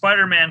solved the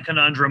Spider-Man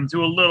conundrum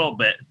to a little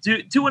bit,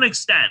 to an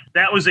extent.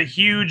 That was a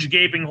huge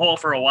gaping hole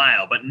for a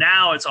while, but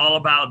now it's all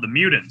about the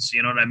mutants.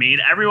 You know what I mean?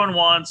 Everyone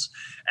wants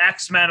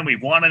X-Men.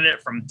 We've wanted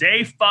it from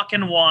day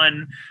fucking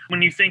one.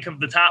 When you think of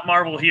the top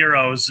Marvel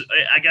heroes,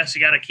 I guess you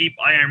got to keep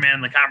Iron Man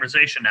in the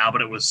conversation now,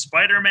 but it was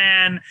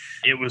Spider-Man,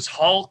 it was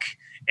Hulk,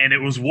 and it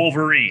was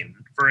Wolverine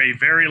for a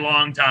very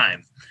long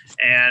time.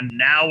 And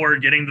now we're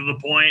getting to the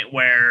point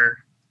where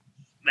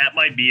that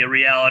might be a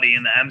reality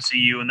in the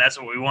MCU, and that's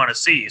what we want to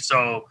see.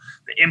 So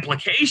the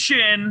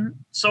implication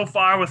so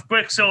far with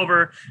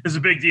Quicksilver is a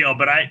big deal,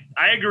 but I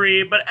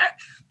agree. But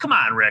come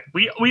on, Rick.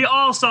 We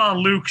all saw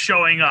Luke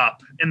showing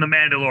up in The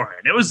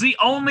Mandalorian. It was the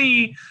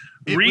only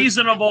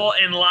reasonable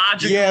and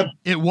logical. Yeah,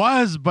 It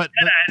was, but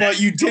but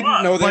you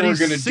didn't know they But were he's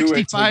going to do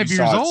it till 65 you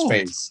years saw old.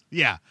 its face.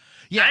 yeah.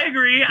 I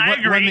agree. I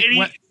agree.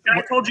 I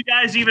When- told you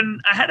guys even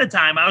ahead of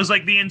time. I was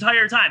like, the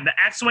entire time the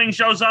X-wing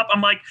shows up,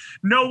 I'm like,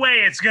 no way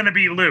it's gonna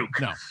be Luke.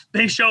 No.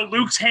 They show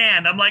Luke's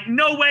hand. I'm like,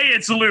 no way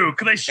it's Luke.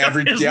 They show Yep.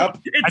 It's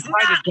I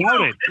tried not to doubt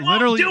Luke. it. They won't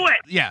Literally, do it.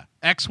 yeah.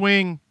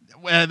 X-wing.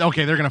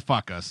 Okay, they're gonna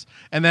fuck us.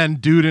 And then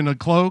dude in a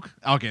cloak.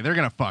 Okay, they're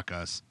gonna fuck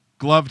us.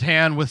 Gloved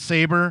hand with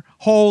saber.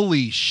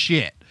 Holy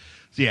shit.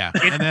 Yeah,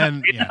 and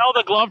then You know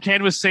the gloved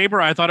hand with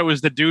Saber? I thought it was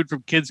the dude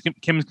from Kim's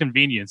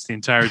Convenience the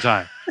entire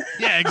time.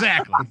 yeah,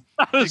 exactly.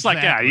 I was like,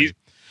 yeah, Exactly.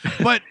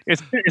 But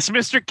it's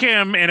Mr.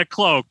 Kim in a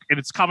cloak, and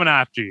it's coming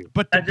after you.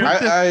 but to I put,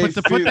 just- but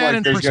to put feel that like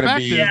in there's gonna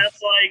be- perspective, Yeah,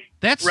 it's like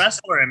that's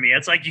wrestler in me.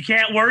 It's like you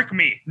can't work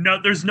me. No,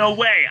 there's no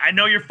way. I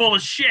know you're full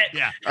of shit.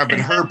 yeah, I've been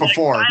And hurt then, like,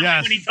 before. finally,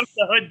 Yes. When he took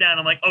the hood down,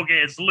 I'm like, okay,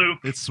 it's Luke.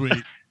 it's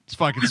sweet. It's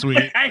fucking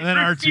sweet. I And then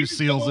R2 refused to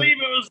seals it. believe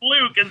it was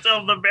Luke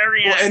until the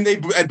very Well, end.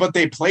 and but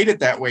they played it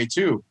that way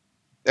too.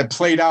 It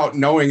played out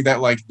knowing that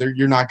like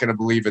you're not going to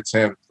believe it's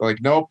him. They're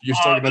like, nope, you're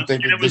still going to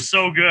think it was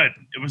so good.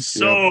 It was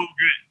so good.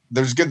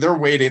 there's good. They're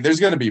waiting. There's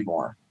going to be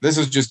more. This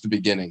is just the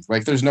beginning.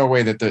 Like, there's no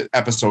way that the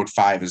episode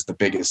 5 is the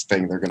biggest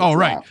thing they're going to. Oh,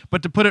 right.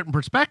 But to put it in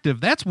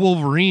perspective, that's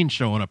Wolverine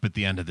showing up at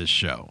the end of this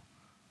show.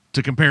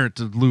 To compare it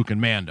to Luke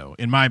and Mando,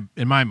 in my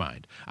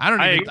mind, I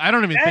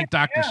don't even think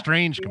Doctor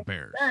Strange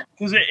compares.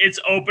 Because it's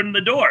opened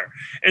the door,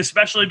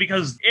 especially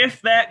because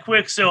if that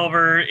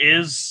Quicksilver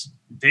is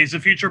Days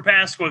of Future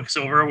Past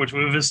Quicksilver, which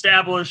we've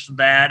established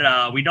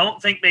that we don't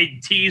think they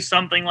tease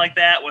something like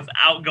that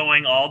without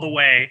going all the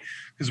way,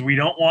 because we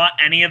don't want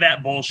any of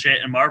that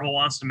bullshit, and Marvel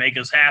wants to make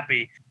us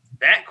happy.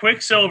 That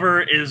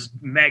Quicksilver is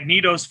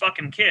Magneto's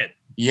fucking kid.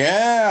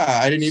 Yeah,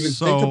 I didn't even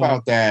think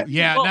about that.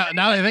 Yeah, Well,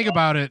 now that I think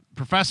about it,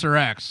 Professor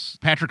X,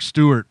 Patrick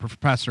Stewart,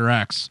 Professor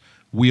X,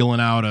 wheeling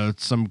out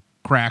some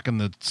crack in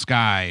the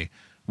sky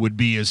would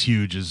be as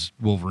huge as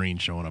Wolverine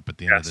showing up at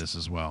the end of this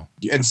as well.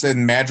 And said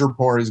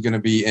Madripoor is going to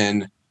be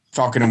in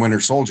Falcon and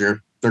Winter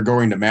Soldier. They're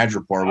going to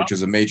Madripoor, which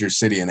is a major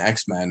city in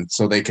X-Men.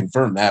 So they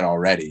confirmed that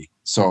already.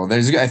 So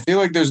I feel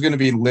like there's going to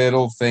be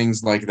little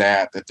things like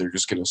that they're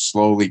just going to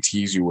slowly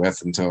tease you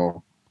with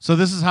until. So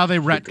this is how they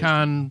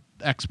retcon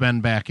X-Men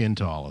back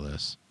into all of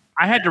this.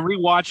 I had to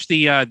rewatch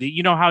the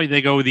you know how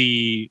they go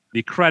the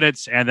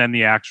credits and then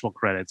the actual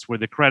credits, where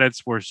the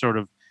credits were sort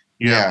of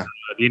know,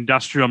 the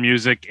industrial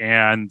music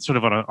and sort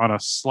of on a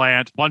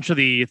slant. A bunch of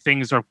the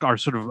things are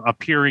sort of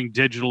appearing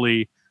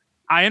digitally.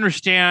 I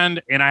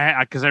understand, and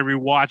because I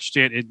rewatched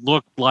it, it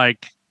looked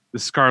like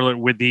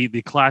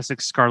the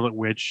classic Scarlet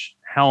Witch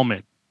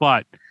helmet,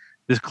 but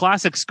this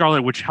classic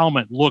Scarlet Witch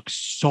helmet looks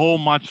so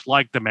much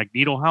like the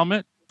Magneto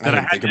helmet that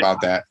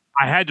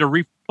I had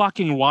to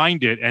fucking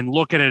wind it and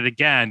look at it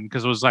again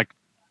because it was like,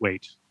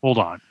 wait, hold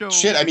on.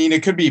 Shit, I mean,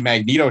 it could be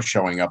Magneto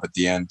showing up at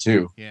the end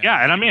too.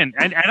 Yeah, and I'm in,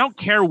 and I don't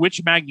care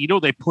which Magneto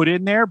they put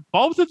in there.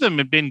 Both of them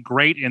have been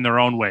great in their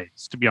own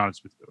ways, to be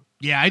honest with you.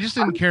 Yeah, I just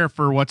didn't care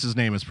for what's his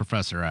name as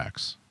Professor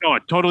X. No, I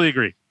totally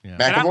agree. Yeah.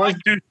 McAvoy?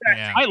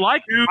 I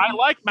like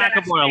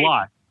McAvoy a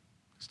lot.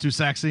 It's too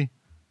sexy.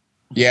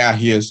 Yeah,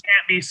 he is.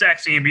 Can't be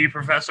sexy and be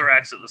Professor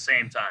X at the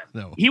same time.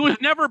 No, he was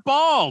never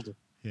bald.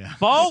 Yeah,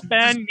 bald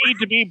men need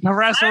to be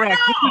Professor X.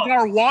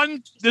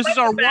 This is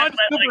our one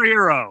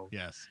superhero.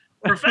 Yes.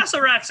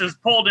 Professor X has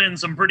pulled in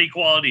some pretty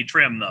quality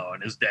trim though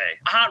in his day.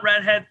 A hot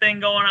redhead thing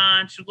going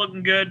on. She's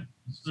looking good.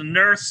 She's a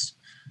nurse.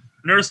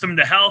 Nursed him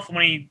to health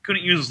when he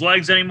couldn't use his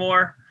legs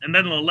anymore. And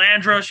then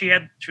Lilandra,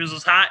 she was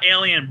this hot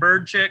alien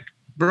bird chick.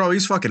 Bro,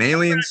 these fucking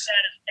aliens.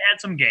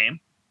 Had some game.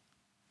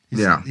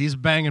 He's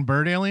banging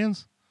bird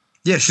aliens.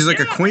 Yeah, she's like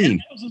a queen. Man,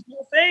 that was his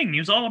whole thing. He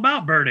was all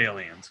about bird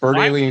aliens.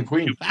 Alien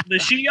queen. The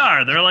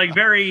Shi'ar. They're like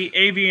very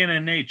avian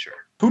in nature.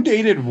 Who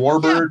dated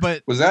Warbird? Yeah,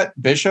 but was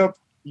that Bishop?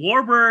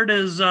 Warbird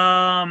is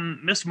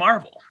Miss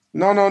Marvel.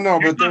 No.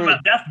 You're But there was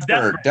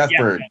Deathbird.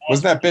 Yeah,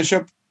 wasn't that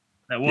Bishop?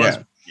 That was.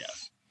 Yeah.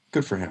 Yes.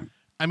 Good for him.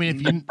 I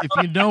mean, if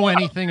you know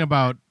anything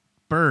about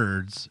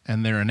birds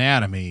and their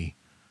anatomy,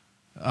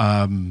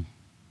 I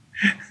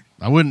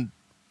wouldn't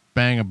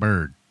bang a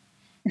bird.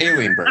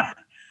 Alien bird.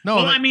 No,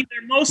 well, I mean,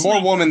 they're mostly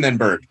more woman than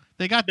bird.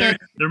 They got they're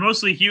that.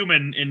 mostly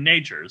human in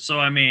nature. So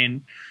I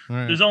mean,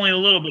 Right. there's only a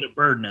little bit of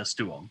birdness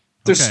to them.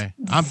 Okay,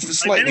 I'm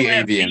slightly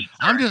avian.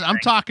 I'm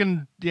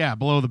talking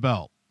below the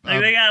belt.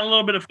 Like they got a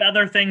little bit of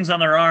feather things on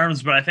their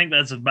arms, but I think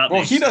that's about.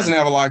 Well, he doesn't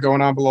have a lot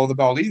going on below the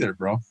belt either,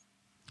 bro.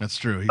 That's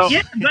true.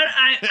 Yeah, but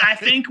I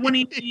think when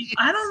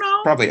I don't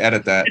know. Probably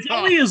edit that. It's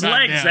only his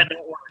legs damn. that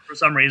don't work for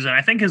some reason.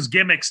 I think his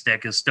gimmick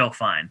stick is still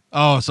fine.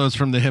 Oh, so it's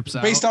from the hips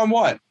out. Based on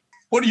what?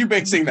 What are you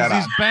basing that on?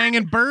 He's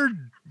banging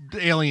bird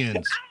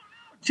aliens.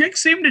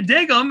 Chicks seem to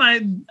dig him. I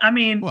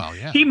mean, Well,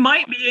 yeah. he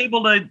might be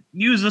able to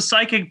use the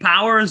psychic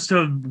powers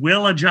to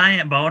will a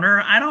giant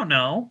boner. I don't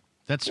know.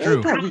 That's Yeah,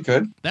 true. probably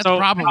could. That's So,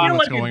 probably I feel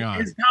what's like going on.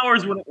 his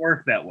powers wouldn't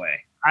work that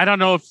way. I don't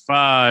know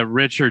if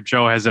Rich or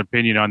Joe has an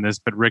opinion on this,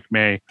 but Rick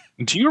may.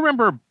 Do you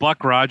remember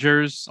Buck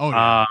Rogers? Oh,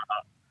 yeah.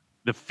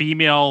 The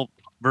female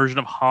version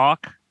of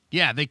Hawk?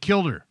 Yeah, they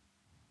killed her.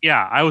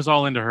 Yeah, I was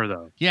all into her,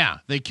 though. Yeah,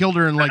 they killed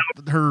her in like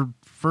her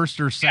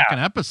first or second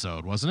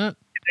episode, wasn't it?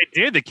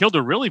 They did. They killed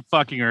her really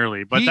fucking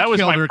early, but He that was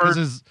killed my her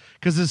first.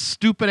 because his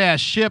stupid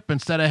ass ship,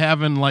 instead of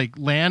having like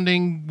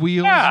landing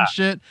wheels and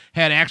shit,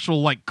 had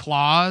actual like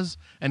claws,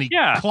 and he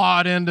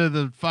clawed into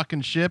the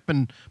fucking ship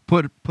and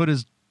put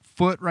his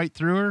foot right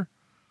through her.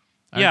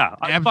 Yeah,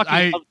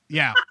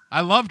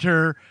 I loved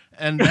her,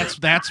 and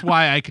that's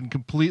why I can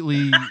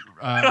completely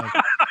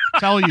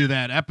tell you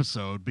that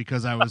episode,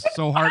 because I was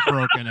so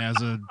heartbroken as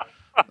an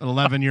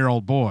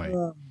 11-year-old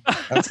boy.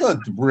 That's a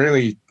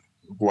really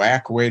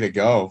whack way to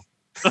go.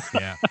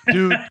 Yeah,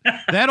 dude,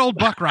 that old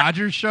Buck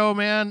Rogers show,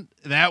 man,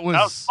 that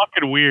was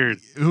fucking weird.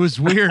 It was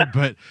weird,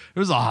 but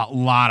there was a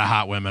lot of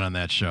hot women on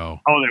that show.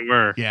 Oh, they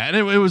were. Yeah, and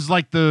it was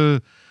like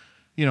the,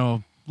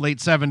 late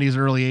 70s,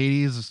 early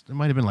 80s. It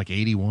might have been like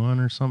 81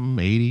 or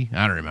something, 80.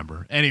 I don't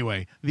remember.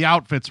 Anyway, the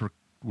outfits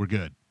were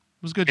good.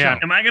 It was a good show.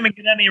 Am I going to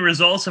get any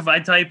results if I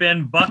type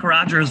in Buck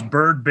Rogers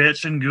bird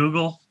bitch in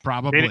Google?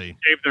 Probably. They didn't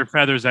shave their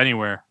feathers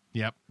anywhere.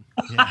 Yep.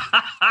 Yeah.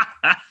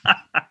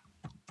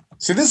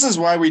 See, this is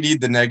why we need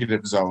the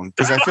negative zone,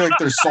 because I feel like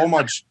there's so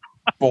much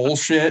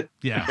bullshit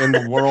in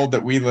the world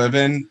that we live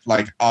in,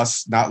 like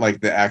us, not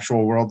like the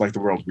actual world, like the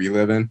world we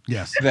live in.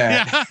 Yes.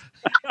 That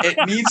it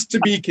needs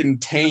to be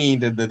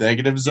contained in the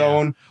negative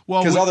zone,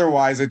 because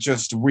otherwise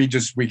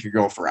we could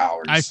go for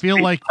hours. I feel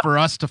like for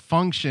us to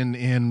function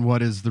in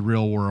what is the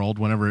real world,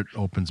 whenever it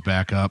opens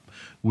back up,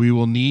 we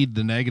will need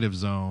the negative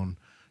zone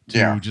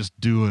to just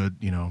do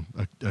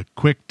a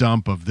quick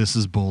dump of this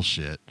is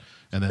bullshit.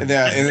 And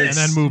then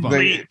move on.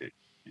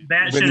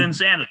 That shit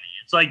insanity.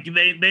 It's like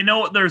they know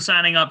what they're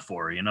signing up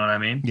for. You know what I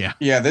mean? Yeah.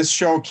 Yeah. This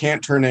show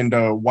can't turn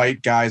into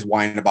white guys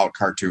whining about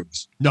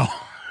cartoons. No.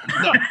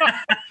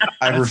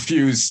 I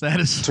refuse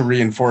to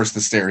reinforce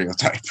the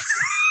stereotype.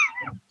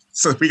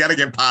 So we got to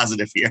get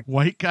positive here.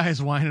 White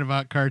guys whining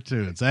about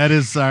cartoons.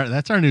 That's our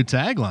new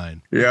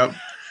tagline. Yep.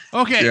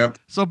 Okay, Yep.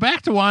 so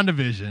back to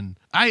WandaVision.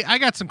 I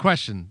got some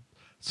questions.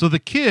 So the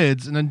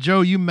kids, and then Joe,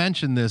 you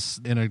mentioned this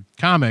in a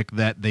comic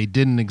that they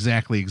didn't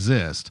exactly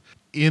exist.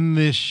 In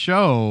this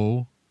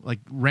show, like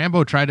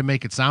Rambo tried to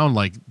make it sound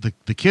like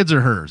the kids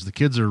are hers, the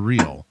kids are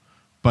real.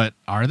 But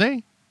are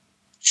they?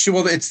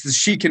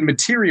 She can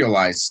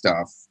materialize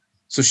stuff.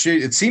 So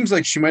it seems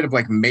like she might have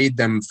like made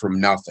them from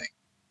nothing.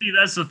 See,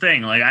 that's the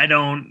thing. Like, I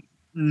don't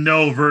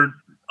know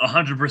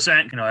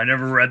 100%. I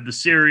never read the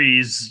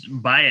series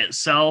by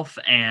itself,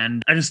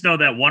 and I just know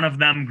that one of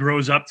them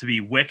grows up to be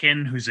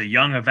Wiccan, who's a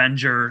young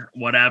Avenger,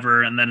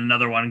 whatever, and then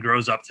another one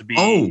grows up to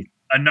be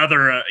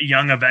another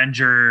young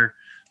Avenger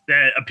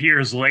that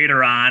appears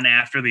later on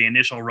after the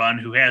initial run,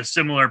 who has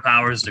similar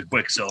powers to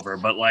Quicksilver.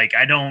 But like,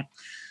 I don't,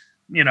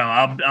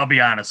 I'll be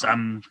honest, I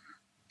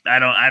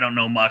don't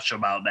know much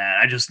about that.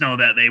 I just know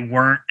that they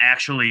weren't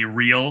actually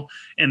real,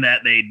 and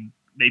that they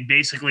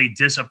basically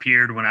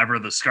disappeared whenever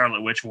the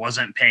Scarlet Witch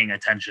wasn't paying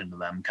attention to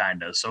them,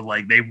 kind of. So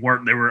like they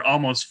were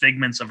almost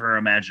figments of her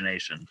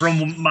imagination,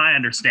 from my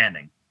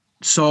understanding.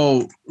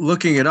 So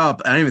looking it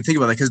up, I didn't even think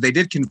about that because they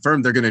did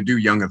confirm they're going to do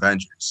Young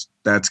Avengers.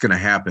 That's going to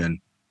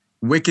happen.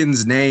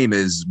 Wiccan's name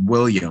is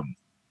William.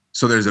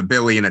 So there's a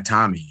Billy and a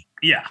Tommy.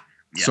 Yeah.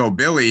 So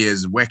Billy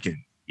is Wiccan.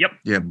 Yep.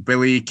 Yeah,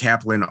 Billy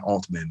Kaplan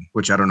Altman,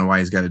 which I don't know why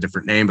he's got a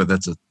different name, but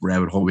that's a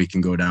rabbit hole we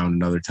can go down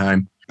another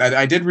time.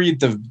 I did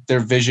read their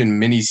Vision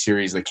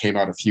miniseries that came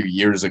out a few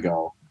years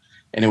ago,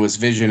 and it was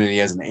Vision, and he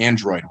has an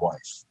android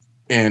wife.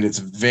 And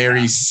it's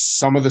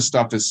some of the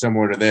stuff is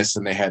similar to this,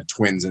 and they had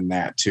twins in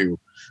that too.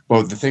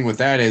 But the thing with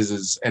that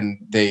is, and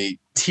they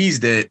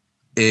teased it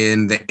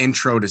in the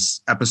intro to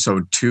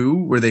episode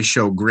 2, where they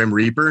show Grim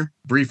Reaper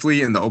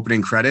briefly in the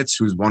opening credits,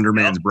 who's Wonder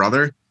Man's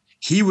brother.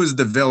 He was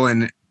the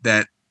villain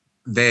that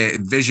the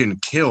Vision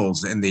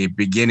kills in the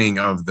beginning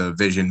of the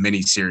Vision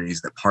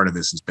miniseries that part of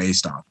this is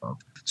based off of.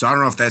 So I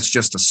don't know if that's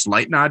just a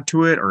slight nod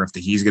to it or if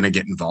he's going to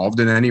get involved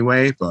in any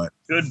way, but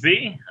could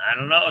be. I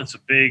don't know. It's a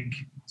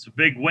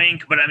big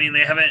wink, but I mean,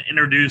 they haven't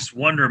introduced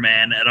Wonder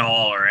Man at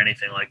all or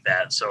anything like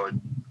that. So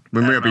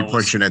we might be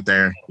pushing it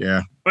there.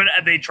 Yeah. But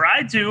they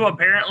tried to,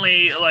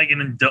 apparently, like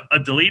in a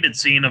deleted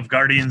scene of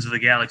Guardians of the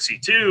Galaxy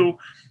 2,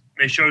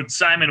 they showed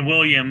Simon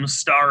Williams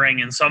starring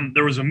in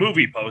there was a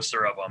movie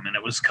poster of him, and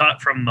it was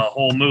cut from the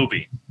whole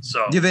movie.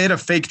 So yeah, they had a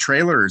fake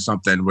trailer or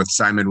something with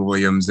Simon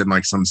Williams in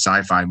like some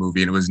sci-fi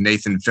movie, and it was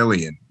Nathan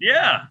Fillion.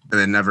 Yeah.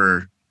 And it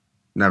never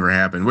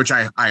happened, which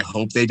I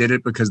hope they did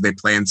it because they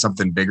planned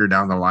something bigger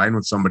down the line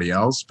with somebody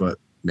else, but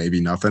maybe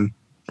nothing.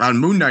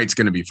 Moon Knight's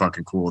going to be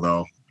fucking cool,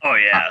 though. Oh,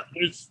 yeah.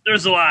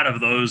 There's a lot of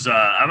those.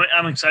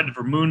 I'm excited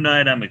for Moon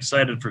Knight. I'm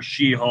excited for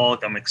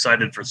She-Hulk. I'm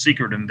excited for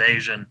Secret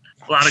Invasion.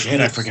 A lot of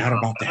I forgot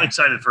about that. I'm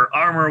excited for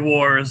Armor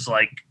Wars.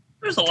 Like,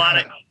 there's a lot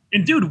of...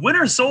 And, dude,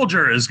 Winter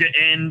Soldier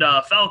and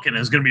Falcon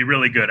is going to be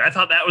really good. I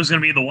thought that was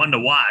going to be the one to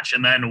watch,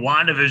 and then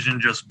WandaVision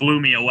just blew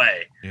me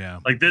away. Yeah.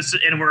 Like this,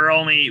 and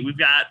we've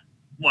got,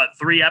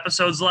 3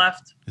 episodes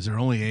left? Is there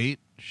only 8?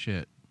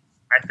 Shit.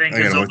 I think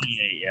there's only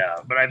 8, yeah.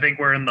 But I think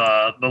we're in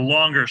the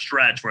longer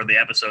stretch where the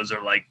episodes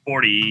are like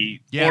 40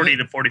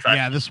 to 45.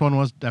 Yeah, this one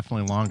was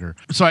definitely longer.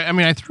 So,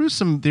 I threw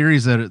some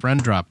theories that a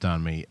friend dropped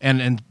on me,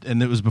 and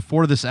it was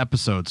before this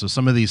episode, so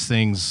some of these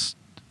things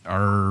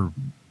are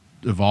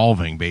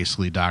evolving,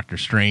 basically. Doctor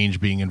Strange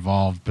being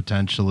involved,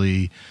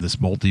 potentially. This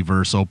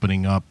multiverse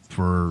opening up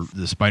for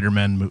the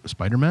Spider-Man's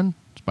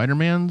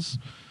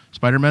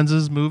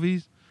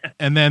movies.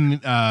 And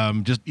then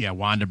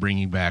Wanda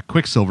bringing back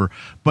Quicksilver.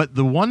 But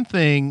the one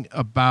thing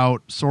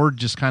about Sword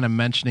just kind of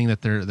mentioning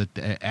that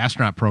the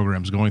astronaut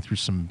program is going through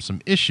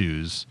some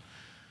issues,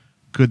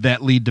 could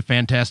that lead to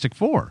Fantastic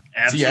Four?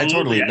 Absolutely. See, I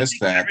totally missed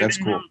that. That's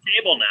cool. On the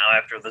table now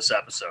after this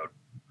episode.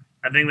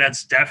 I think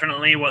that's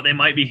definitely what they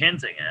might be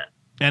hinting at.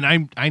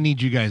 And I need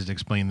you guys to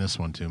explain this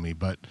one to me.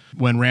 But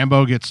when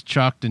Rambo gets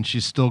chucked and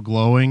she's still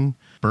glowing,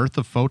 birth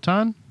of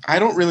Photon? I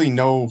don't really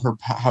know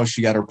how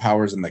she got her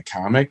powers in the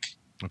comic.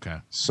 Okay.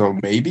 So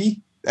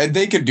maybe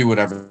they could do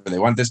whatever they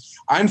want.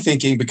 I'm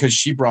thinking because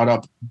she brought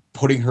up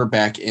putting her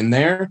back in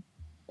there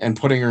and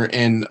putting her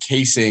in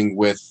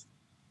casing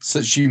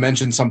so she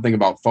mentioned something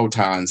about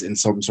photons in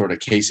some sort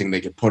of casing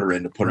they could put her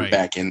in to put her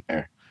back in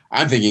there.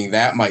 I'm thinking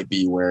that might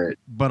be where it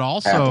But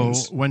also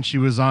happens. when she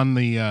was on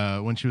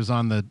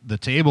the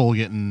table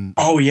getting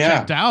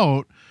checked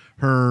out,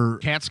 her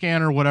CAT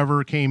scan or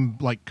whatever came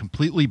like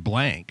completely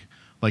blank.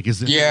 Like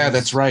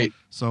that's right.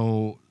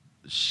 So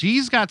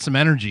she's got some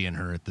energy in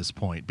her at this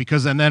point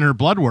and then her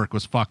blood work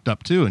was fucked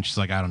up too, and she's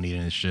like, I don't need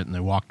any shit, and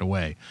they walked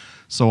away.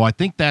 So I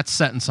think that's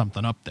setting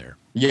something up there.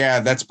 Yeah,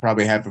 that's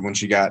probably happened when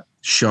she got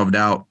shoved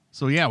out.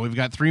 So yeah, we've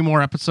got 3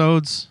 more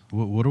episodes.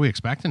 What are we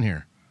expecting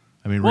here?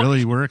 I mean,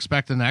 really, we're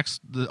expecting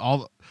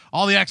all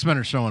the X-Men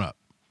are showing up.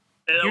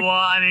 Well,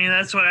 I mean,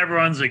 that's what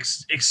everyone's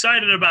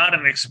excited about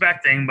and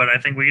expecting, but I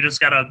think we just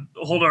got to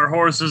hold our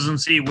horses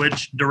and see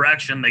which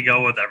direction they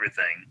go with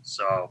everything.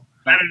 So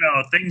I don't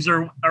know. Things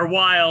are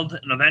wild,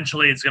 and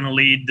eventually it's going to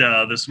lead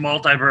this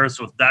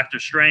multiverse with Doctor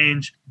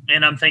Strange.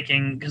 And I'm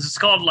thinking, because it's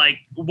called, like,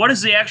 what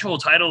is the actual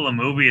title of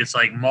the movie? It's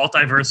like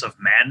Multiverse of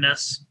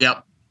Madness.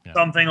 Yep.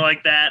 something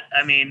like that.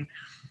 I mean,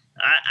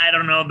 I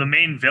don't know. The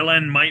main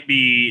villain might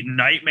be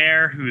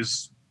Nightmare,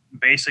 who's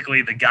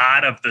basically the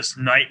god of this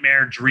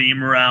nightmare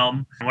dream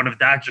realm, one of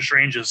Doctor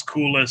Strange's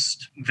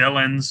coolest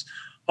villains.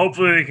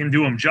 Hopefully they can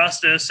do him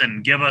justice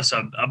and give us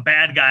a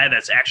bad guy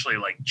that's actually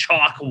like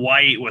chalk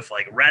white with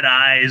like red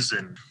eyes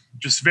and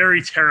just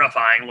very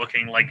terrifying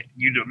looking, like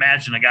you'd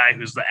imagine a guy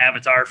who's the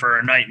avatar for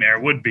a nightmare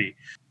would be.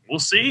 We'll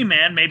see,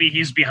 man. Maybe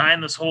he's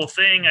behind this whole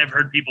thing. I've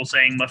heard people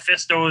saying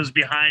Mephisto is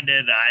behind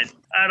it.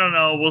 I don't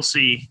know. We'll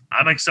see.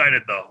 I'm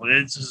excited though.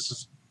 It's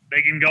just,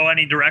 they can go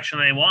any direction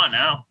they want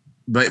now.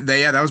 But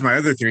that was my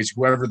other theory.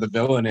 Whoever the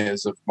villain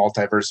is of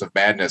Multiverse of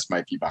Madness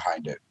might be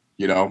behind it.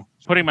 You know,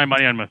 putting my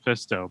money on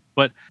Mephisto,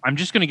 but I'm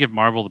just going to give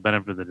Marvel the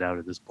benefit of the doubt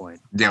at this point.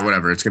 Yeah,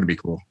 whatever. It's going to be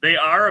cool. They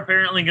are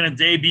apparently going to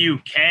debut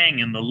Kang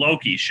in the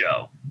Loki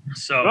show.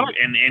 So,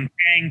 and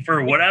Kang,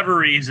 for whatever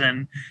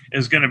reason,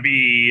 is going to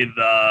be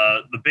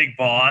the big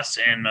boss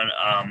in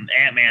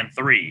Ant-Man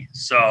 3.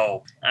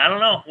 So, I don't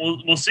know.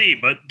 We'll see.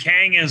 But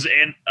Kang is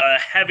a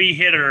heavy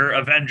hitter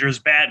Avengers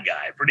bad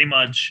guy, pretty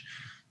much.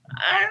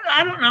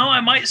 I don't know.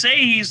 I might say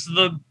he's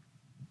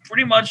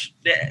pretty much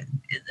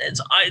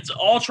it's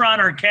Ultron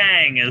or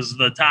Kang is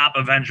the top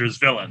Avengers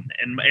villain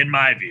in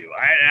my view.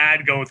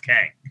 I'd go with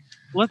Kang.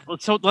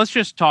 Let's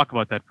just talk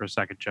about that for a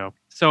second, Joe.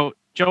 So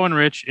Joe and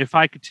Rich, if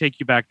I could take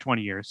you back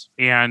 20 years,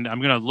 and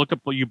I'm going to look at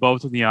you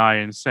both in the eye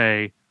and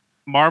say,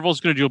 Marvel's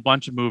going to do a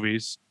bunch of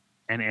movies,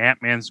 and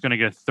Ant-Man's going to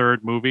get a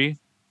third movie,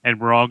 and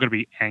we're all going to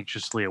be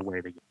anxiously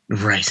awaiting it.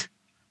 Right.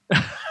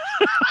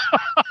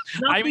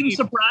 Nothing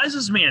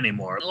surprises me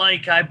anymore.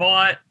 Like I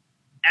bought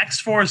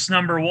X-Force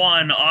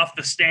 #1 off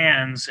the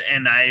stands,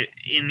 and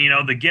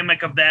the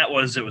gimmick of that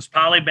was it was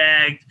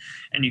polybagged,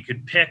 and you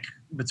could pick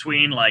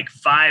between like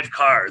 5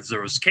 cards.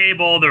 There was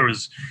Cable, there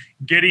was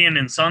Gideon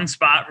and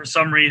Sunspot for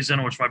some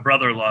reason, which my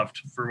brother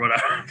loved for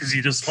whatever, because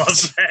he just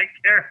loves that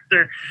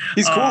character.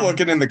 He's cool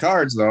looking in the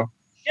cards, though.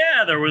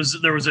 Yeah, there was a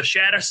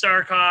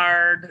Shatterstar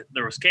card.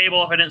 There was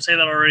Cable, if I didn't say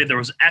that already. There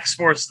was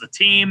X-Force, the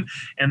team.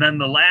 And then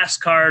the last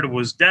card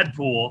was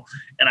Deadpool.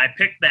 And I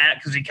picked that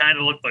because he kind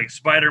of looked like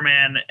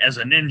Spider-Man as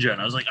a ninja. And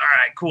I was like, all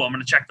right, cool, I'm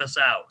going to check this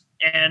out.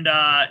 And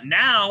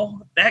now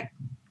that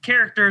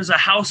character is a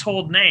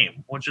household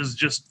name, which is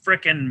just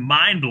freaking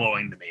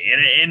mind-blowing to me.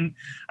 And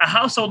a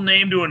household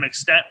name to an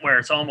extent where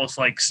it's almost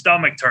like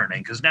stomach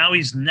turning, because now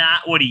he's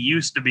not what he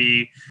used to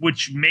be,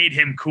 which made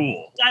him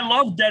cool. I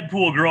loved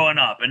Deadpool growing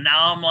up, and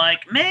now I'm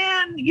like,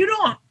 man, you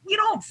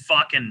don't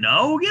fucking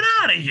know. Get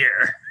out of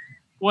here.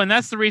 Well, and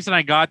that's the reason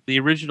I got the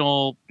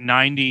original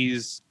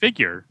 90s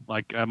figure,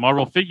 like a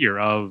Marvel figure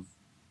of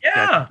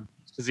Deadpool,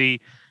 because he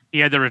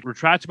had the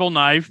retractable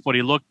knife, but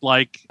he looked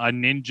like a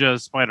ninja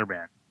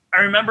Spider-Man.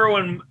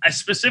 I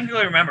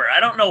specifically remember, I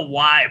don't know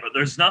why, but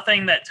there's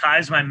nothing that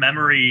ties my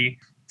memory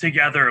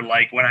together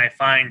like when I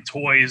find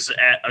toys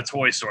at a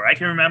toy store. I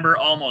can remember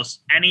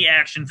almost any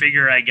action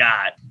figure I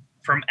got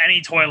from any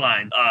toy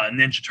line,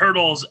 Ninja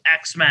Turtles,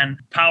 X-Men,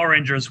 Power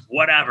Rangers,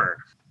 whatever.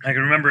 I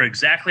can remember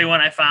exactly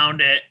when I found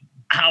it,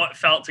 how it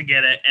felt to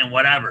get it, and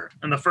whatever.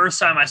 And the first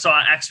time I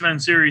saw X-Men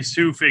Series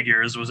 2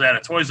 figures was at a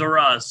Toys R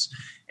Us,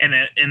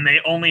 and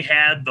they only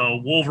had the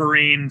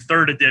Wolverine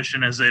 3rd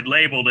edition, as they'd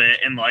labeled it,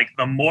 in like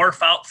the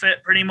morph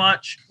outfit pretty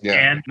much. Yeah.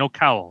 And no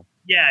cowl.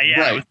 Yeah.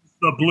 Right. It was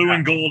the blue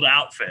and gold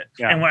outfit.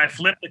 Yeah. And when I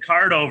flipped the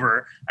card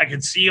over, I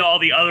could see all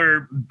the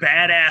other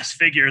badass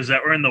figures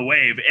that were in the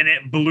wave, and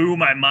it blew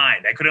my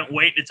mind. I couldn't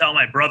wait to tell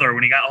my brother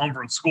when he got home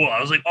from school. I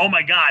was like, oh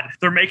my God,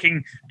 they're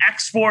making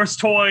X-Force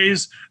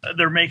toys.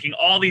 They're making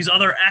all these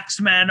other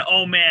X-Men.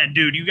 Oh man,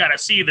 dude, you got to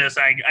see this.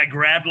 I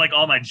grabbed like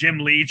all my Jim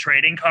Lee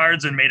trading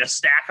cards and made a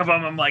stack of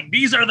them. I'm like,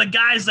 these are the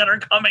guys that are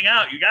coming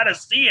out. You got to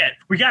see it.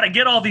 We got to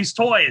get all these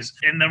toys.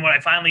 And then when I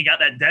finally got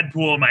that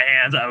Deadpool in my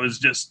hands, I was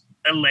just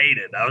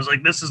elated. I was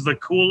like, this is the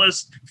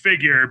coolest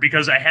figure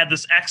because I had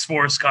this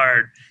X-Force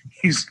card.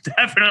 He's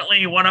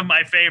definitely one of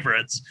my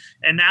favorites.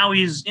 And now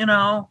he's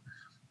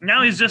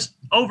just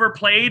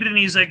overplayed and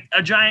he's like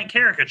a giant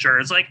caricature.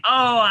 It's like,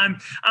 oh,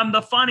 I'm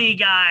the funny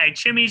guy,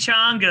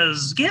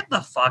 Chimichangas. Get the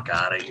fuck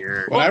out of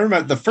here. Well, I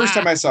remember the first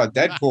time I saw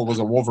Deadpool was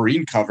a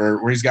Wolverine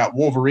cover where he's got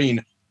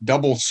Wolverine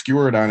double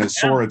skewered on his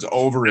swords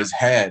over his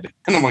head.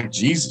 And I'm like,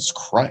 Jesus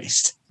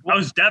Christ. I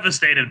was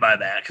devastated by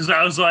that because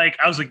I was like,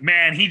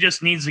 man, he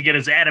just needs to get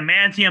his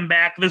adamantium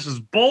back. This is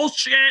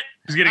bullshit.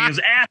 He's getting his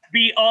ass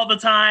beat all the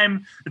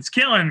time. It's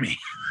killing me.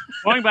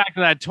 Going back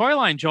to that toy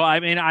line, Joe, I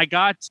mean, I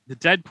got the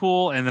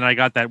Deadpool and then I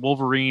got that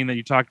Wolverine that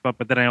you talked about,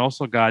 but then I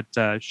also got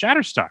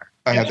Shatterstar.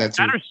 I had that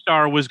too.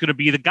 Shatterstar was going to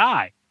be the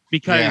guy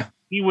because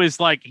he was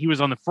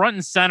on the front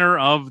and center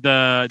of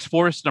the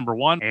Force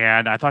 #1,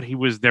 and I thought they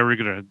were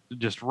going to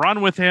just run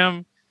with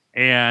him.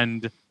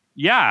 And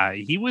yeah,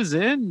 he was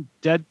in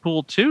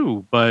Deadpool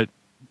too,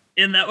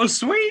 and that was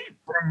sweet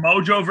for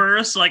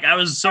Mojoverse. Like I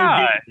was so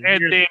good.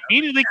 And they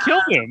immediately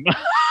killed him.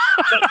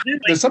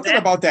 There's something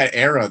about that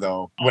era,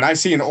 though. When I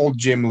see an old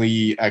Jim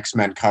Lee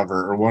X-Men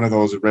cover or one of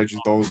those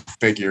original those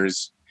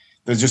figures,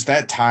 There's just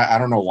that time. I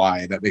don't know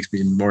why that makes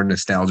me more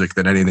nostalgic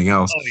than anything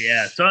else. Oh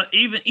yeah. So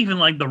even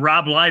like the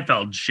Rob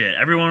Liefeld shit,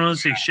 everyone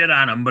wants to shit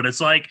on him, but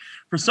it's like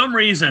for some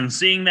reason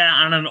seeing that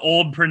on an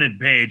old printed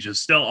page is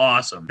still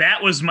awesome.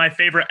 That was my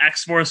favorite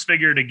X-Force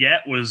figure to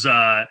get was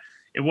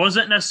it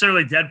wasn't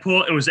necessarily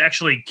Deadpool, it was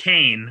actually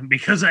Kane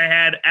because I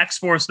had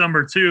X-Force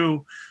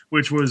 #2,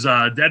 which was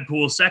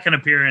Deadpool's second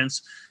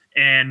appearance.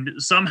 And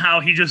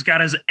somehow he just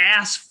got his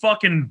ass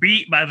fucking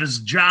beat by this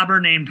jobber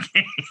named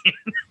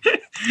Kane.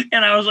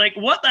 And I was like,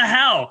 what the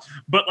hell?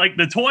 But like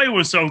the toy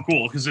was so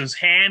cool because his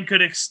hand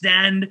could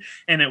extend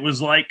and it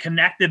was like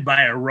connected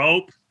by a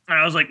rope. And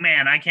I was like,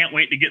 man, I can't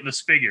wait to get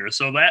this figure.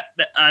 So that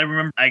I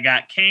remember I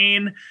got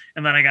Kane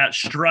and then I got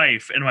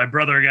Strife and my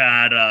brother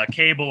got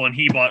Cable and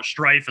he bought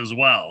Strife as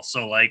well.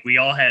 So like we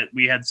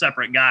had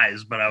separate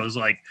guys, but I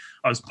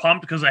was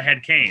pumped because I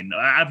had Kane.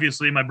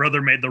 Obviously my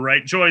brother made the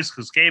right choice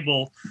because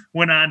Cable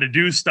went on to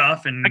do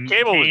stuff and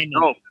Cable was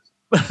dope.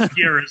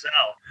 Here as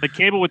hell. The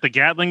Cable with the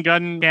Gatling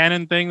gun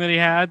cannon thing that he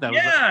had. That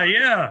was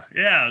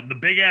yeah. The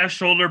big ass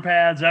shoulder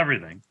pads,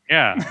 everything.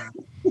 Yeah.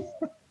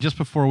 Just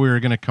before we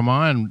were going to come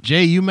on,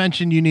 Jay, you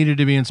mentioned you needed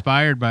to be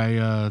inspired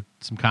by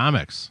some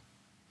comics.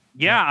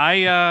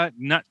 Yeah,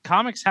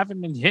 comics haven't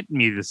been hitting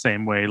me the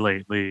same way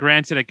lately.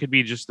 Granted, it could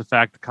be just the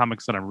fact the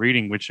comics that I'm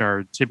reading, which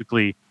are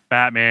typically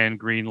Batman,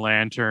 Green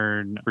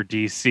Lantern for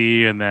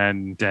DC, and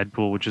then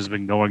Deadpool, which has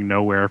been going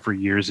nowhere for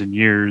years and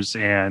years,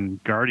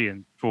 and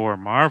Guardian for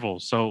Marvel.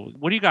 So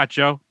what do you got,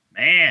 Joe?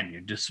 Man,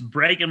 you're just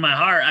breaking my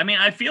heart. I mean,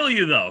 I feel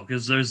you though,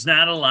 because there's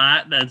not a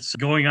lot that's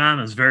going on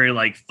that's very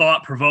like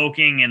thought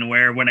provoking, and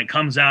where when it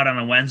comes out on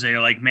a Wednesday,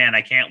 you're like, man,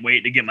 I can't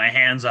wait to get my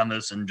hands on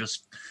this and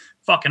just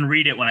fucking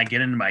read it when I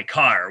get into my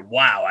car.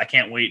 Wow, I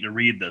can't wait to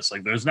read this.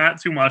 Like, there's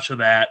not too much of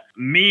that.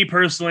 Me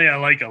personally, I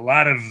like a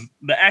lot of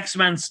the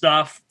X-Men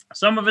stuff.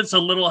 Some of it's a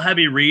little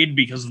heavy read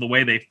because of the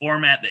way they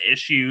format the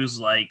issues.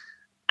 Like,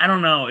 I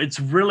don't know.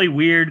 It's really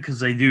weird because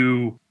they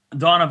do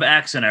Dawn of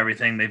X and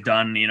everything. They've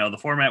done, the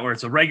format where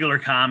it's a regular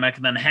comic,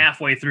 and then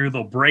halfway through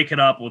they'll break it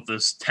up with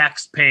this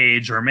text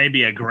page or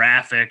maybe a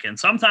graphic, and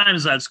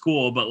sometimes that's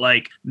cool, but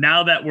like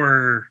now that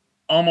we're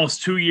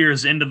almost 2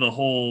 years into the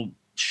whole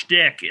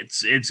shtick,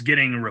 it's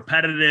getting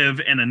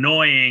repetitive and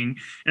annoying,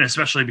 and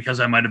especially because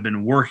I might have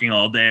been working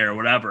all day or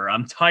whatever.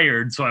 I'm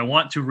tired, so I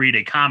want to read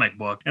a comic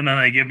book, and then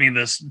they give me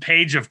this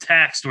page of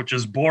text which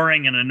is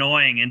boring and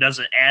annoying and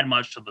doesn't add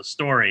much to the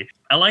story.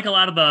 I like a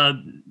lot of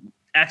the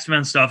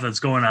X-Men stuff that's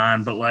going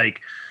on, but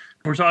like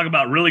we're talking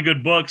about really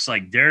good books.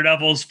 Like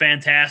Daredevil's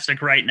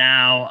fantastic right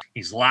now.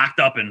 He's locked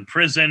up in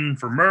prison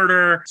for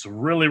murder. It's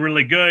really,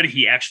 really good.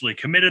 He actually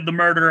committed the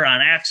murder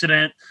on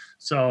accident,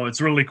 so it's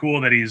really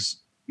cool that he's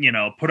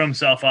put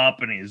himself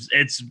up, and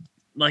it's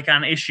like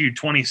on issue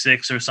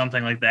 26 or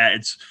something like that.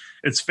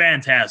 It's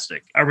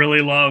fantastic. I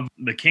really love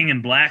the King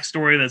in Black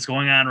story that's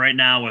going on right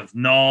now with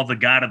Null, the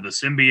god of the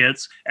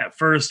symbiotes. At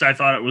first, I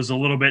thought it was a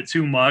little bit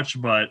too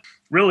much, but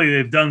really,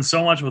 they've done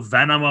so much with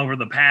Venom over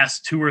the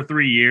past 2 or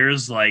 3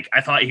 years. Like,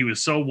 I thought he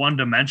was so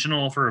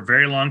one-dimensional for a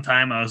very long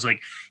time. I was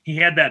like, he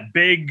had that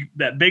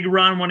big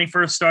run when he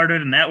first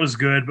started, and that was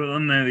good. But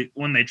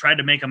when they tried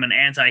to make him an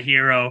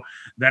anti-hero,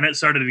 then it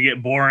started to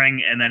get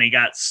boring, and then he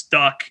got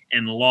stuck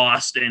and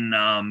lost in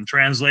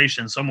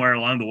translation somewhere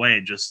along the way.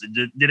 It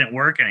didn't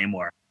work anymore.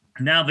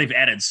 Now they've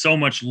added so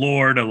much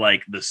lore to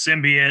like the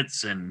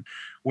symbiotes and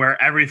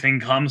where everything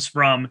comes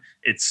from.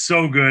 It's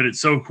so good.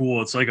 It's so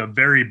cool. It's like a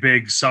very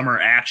big summer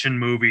action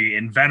movie,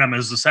 and Venom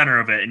is the center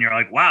of it. And you're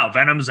like, wow,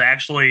 Venom's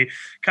actually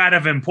kind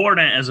of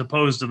important as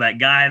opposed to that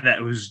guy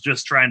that was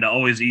just trying to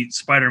always eat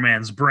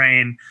Spider-Man's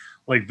brain.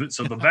 Like,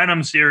 so the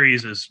Venom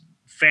series is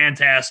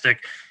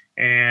fantastic.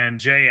 And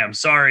Jay, I'm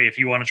sorry if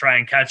you want to try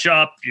and catch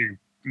up.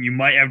 You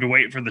might have to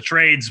wait for the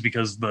trades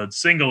because the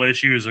single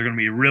issues are going to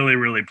be really,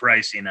 really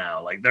pricey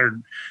now. Like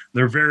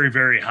they're very,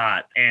 very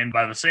hot. And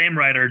by the same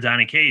writer,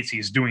 Donny Cates,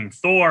 he's doing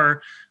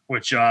Thor,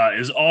 which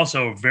is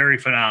also very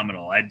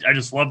phenomenal. I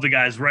just love the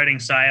guy's writing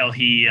style.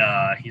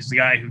 He's the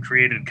guy who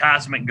created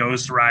Cosmic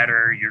Ghost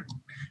Rider,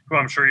 who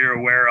I'm sure you're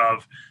aware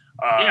of.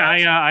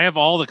 I have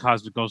all the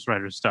Cosmic Ghost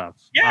Rider stuff.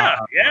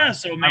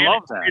 So man, I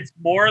love that. It's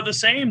more of the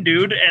same,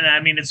 dude. And I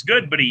mean, it's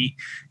good, but he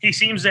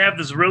seems to have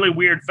this really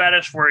weird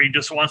fetish where he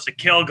just wants to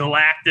kill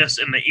Galactus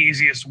in the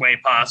easiest way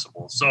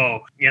possible.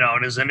 So,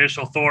 in his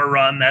initial Thor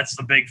run, that's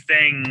the big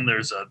thing.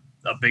 There's a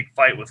big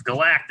fight with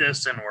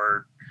Galactus, and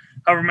we're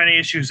however many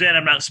issues in.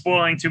 I'm not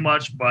spoiling too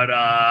much, but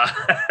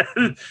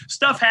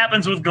stuff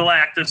happens with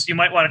Galactus. You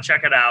might want to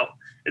check it out.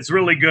 It's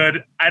really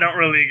good. I don't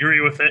really agree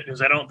with it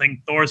because I don't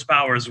think Thor's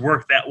powers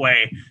work that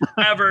way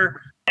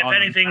ever. If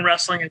anything,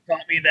 wrestling has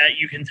taught me that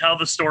you can tell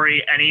the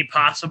story any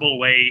possible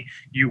way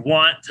you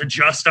want to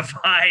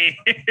justify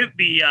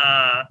the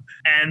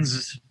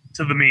ends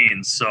to the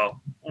means. So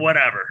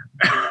whatever.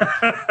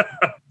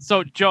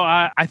 So, Joe,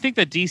 I think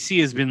that DC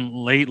has been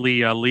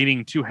lately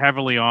leaning too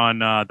heavily on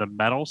the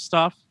metal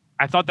stuff.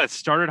 I thought that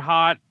started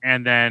hot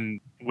and then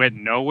went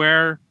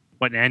nowhere.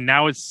 And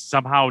now it's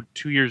somehow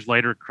 2 years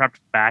later crept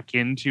back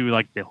into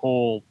like the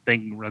whole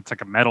thing. It's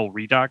like a metal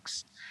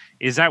redux.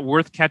 Is that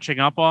worth catching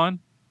up on?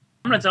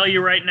 I'm going to tell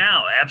you right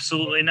now,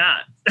 absolutely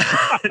not.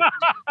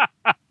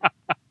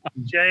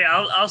 Jay,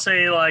 I'll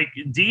say, like,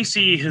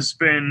 DC has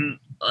been,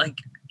 like,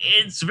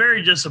 it's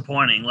very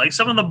disappointing. Like,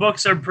 some of the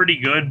books are pretty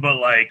good, but,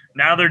 like,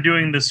 now they're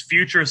doing this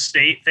future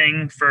state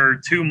thing for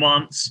 2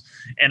 months,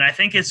 and I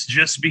think it's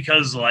just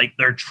because, like,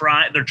 they're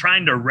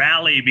trying to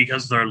rally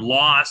because they're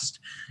lost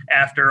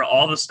after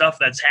all the stuff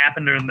that's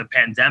happened during the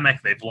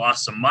pandemic. They've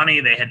lost some money.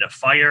 They had to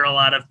fire a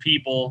lot of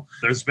people.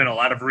 There's been a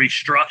lot of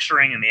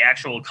restructuring in the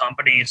actual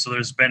company, so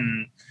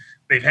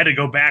they've had to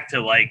go back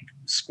to, like,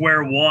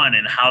 square one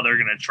in how they're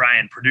going to try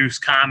and produce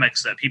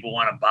comics that people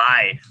want to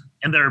buy.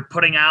 And they're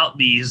putting out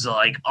these,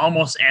 like,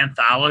 almost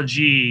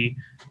anthology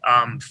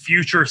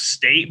future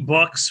state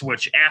books,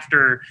 which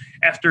after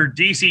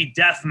DC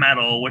Death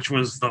Metal, which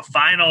was the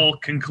final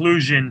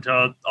conclusion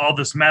to all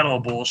this metal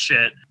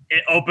bullshit,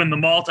 it opened the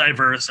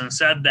multiverse and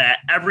said that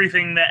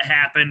everything that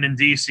happened in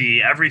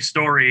DC, every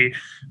story,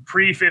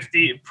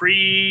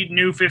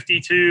 pre-New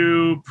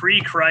 52,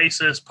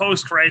 pre-Crisis,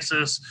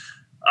 post-Crisis,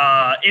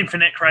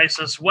 Infinite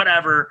Crisis,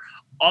 whatever,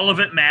 all of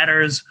it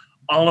matters.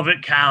 All of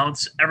it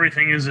counts.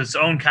 Everything is its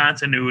own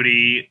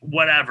continuity,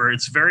 whatever.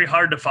 It's very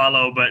hard to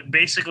follow, but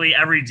basically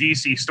every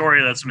DC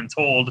story that's been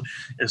told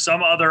is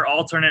some other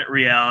alternate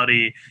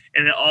reality,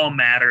 and it all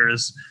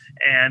matters.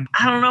 And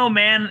I don't know,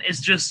 man,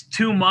 it's just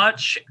too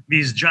much.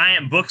 These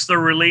giant books they're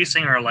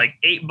releasing are like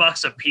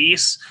 $8 a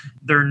piece.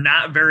 They're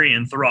not very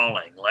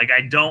enthralling. Like,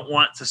 I don't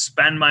want to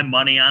spend my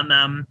money on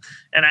them.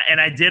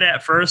 And I did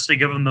at first to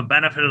give them the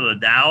benefit of the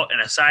doubt.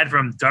 And aside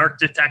from Dark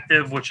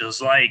Detective, which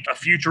is like a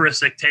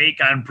futuristic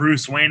take on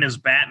Bruce Wayne as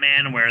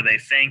Batman, where they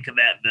think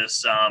that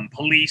this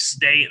police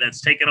state that's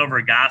taken over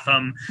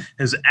Gotham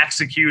has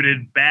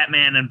executed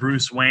Batman and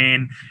Bruce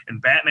Wayne, and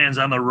Batman's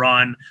on the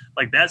run.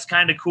 Like, that's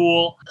kind of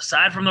cool.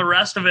 Aside from the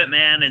rest of it,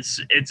 man,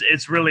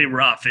 it's really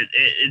rough. It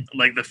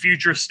like the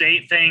future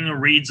state thing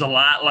reads a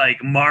lot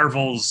like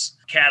Marvel's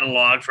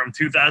catalog from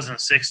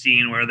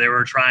 2016, where they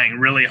were trying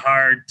really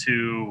hard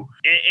to,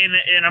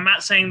 and I'm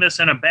not saying this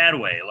in a bad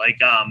way, like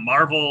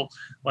Marvel,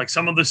 like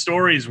some of the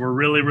stories were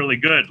really, really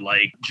good.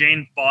 Like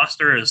Jane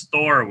Foster as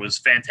Thor was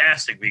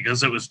fantastic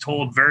because it was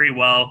told very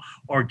well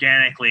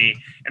organically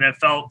and it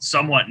felt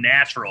somewhat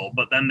natural,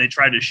 but then they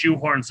tried to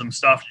shoehorn some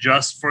stuff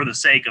just for the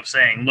sake of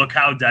saying, look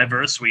how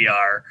diverse we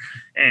are,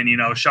 and, you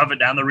know, shove it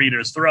down the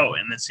reader's throat.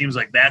 And it seems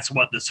like that's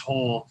what this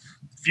whole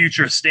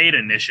future state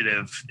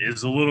initiative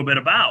is a little bit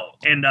about.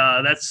 And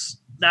that's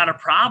not a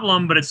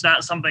problem, but it's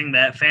not something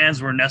that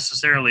fans were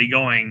necessarily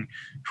going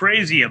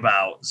crazy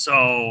about.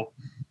 So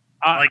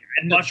like,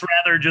 I'd much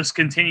rather just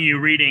continue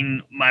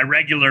reading my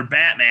regular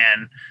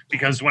Batman,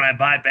 because when I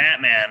buy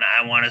Batman,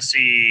 I want to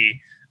see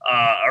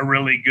a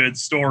really good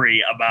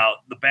story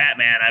about the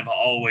Batman I've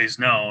always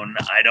known.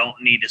 I don't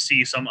need to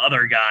see some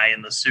other guy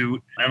in the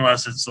suit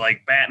unless it's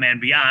like Batman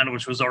Beyond,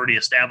 which was already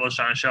established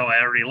on a show I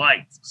already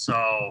liked.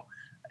 So,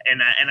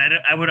 and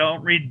I would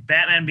don't read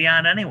Batman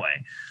Beyond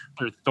anyway.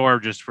 For Thor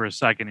just for a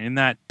second in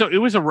that. So it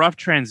was a rough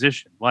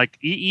transition. Like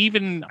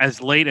even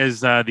as late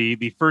as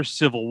the first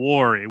Civil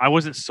War, I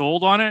wasn't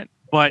sold on it,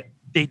 but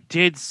they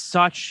did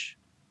such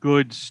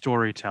good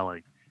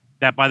storytelling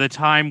that by the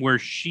time where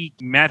she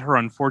met her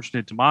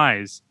unfortunate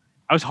demise,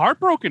 I was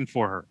heartbroken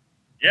for her.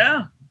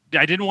 Yeah.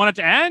 I didn't want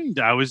it to end.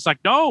 I was like,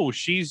 no,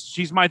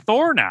 she's my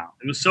Thor now.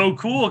 It was so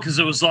cool because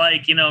it was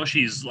like, you know,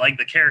 she's like,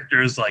 the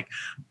character is like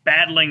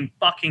battling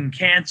fucking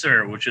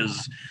cancer, which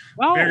is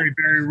very,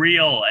 very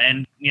real.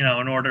 And, you know,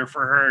 in order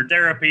for her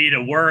therapy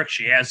to work,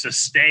 she has to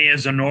stay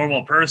as a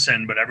normal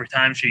person. But every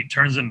time she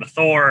turns into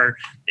Thor,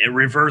 it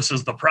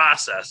reverses the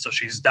process. So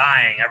she's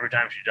dying every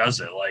time she does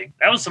it. Like,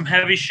 that was some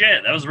heavy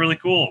shit. That was really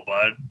cool,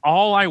 bud.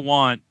 All I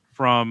want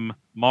from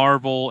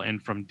Marvel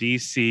and from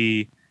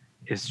DC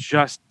is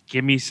just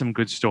give me some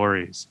good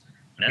stories.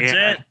 That's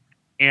it.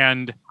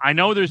 And I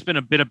know there's been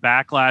a bit of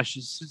backlash,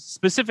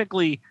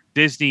 specifically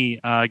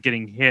Disney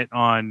getting hit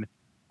on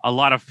a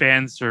lot of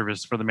fan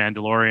service for The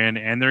Mandalorian,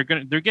 and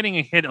they're getting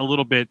a hit a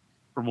little bit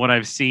from what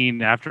I've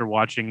seen after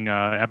watching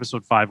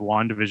episode 5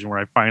 WandaVision, where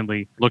I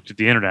finally looked at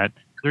the internet.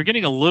 They're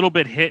getting a little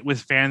bit hit with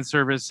fan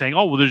service, saying,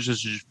 "Oh, well, there's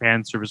just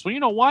fan service." Well, you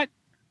know what?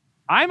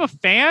 I'm a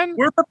fan.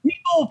 We're the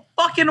people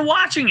fucking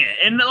watching it.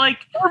 And like,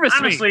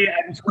 honestly,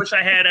 I just wish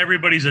I had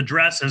everybody's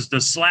addresses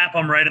to slap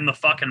them right in the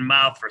fucking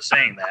mouth for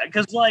saying that.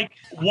 Because like,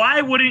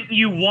 why wouldn't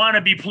you want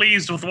to be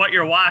pleased with what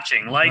you're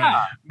watching? Like,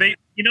 they,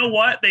 you know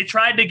what? They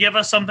tried to give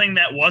us something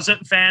that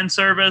wasn't fan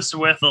service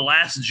with The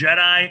Last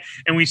Jedi,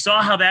 and we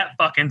saw how that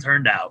fucking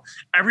turned out.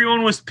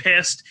 Everyone was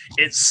pissed.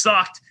 It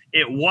sucked.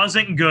 It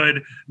wasn't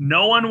good.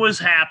 No one was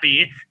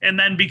happy. And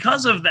then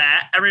because of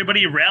that,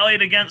 everybody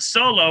rallied against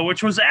Solo,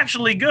 which was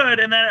actually good,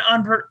 and then it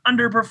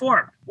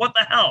underperformed. What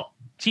the hell?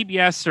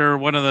 TBS or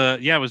one of the,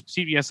 it was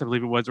TBS, I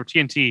believe it was, or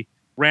TNT,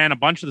 ran a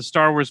bunch of the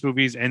Star Wars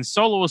movies, and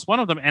Solo was one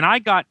of them. And I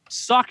got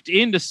sucked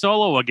into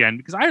Solo again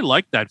because I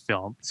liked that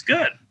film. It's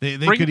good. They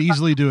could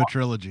easily do a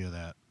trilogy of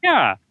that.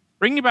 Yeah.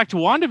 Bringing it back to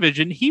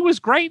WandaVision, he was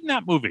great in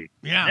that movie.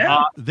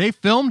 Yeah. They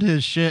filmed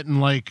his shit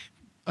in like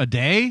a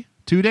day,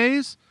 2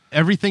 days.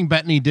 Everything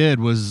Bettany did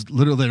was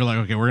literally, they're like,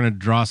 okay, we're going to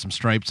draw some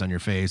stripes on your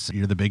face.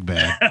 You're the big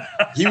bad.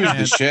 He was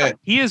the shit.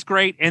 He is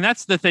great. And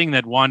that's the thing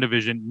that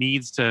WandaVision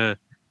needs to,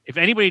 if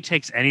anybody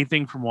takes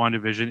anything from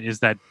WandaVision, is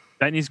that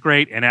Bettany's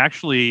great. And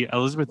actually,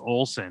 Elizabeth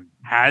Olsen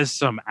has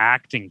some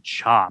acting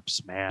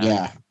chops, man.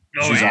 Yeah.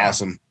 Oh, She's yeah.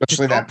 awesome.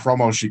 Especially that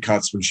promo she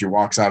cuts when she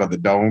walks out of the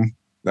dome.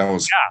 That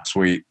was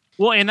sweet.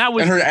 Well, and that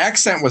was. And her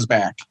accent was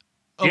back.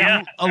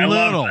 Yeah, a I love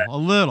little, that. a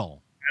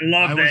little. I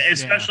loved I was- it,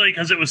 especially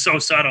because it was so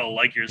subtle,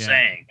 like you're Yeah.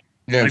 saying.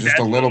 Yeah, Like, just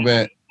a that's little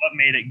bit. What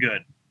made it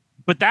good?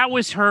 But that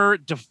was her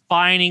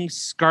defining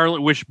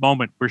Scarlet Witch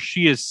moment where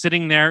she is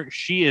sitting there.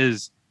 She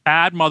is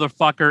bad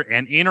motherfucker.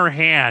 And in her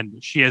hand,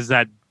 she has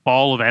that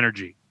ball of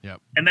energy.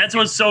 And that's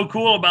what's so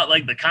cool about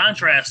like the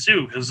contrast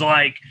too, because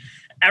like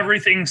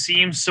everything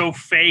seems so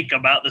fake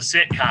about the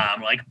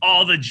sitcom. Like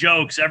all the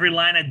jokes, every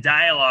line of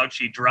dialogue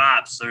she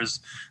drops,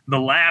 there's the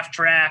laugh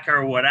track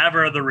or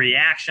whatever, the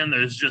reaction.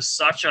 There's just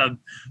such a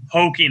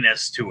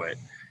hokiness to it.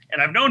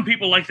 And I've known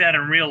people like that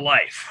in real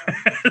life.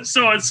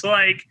 So it's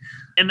like,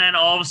 and then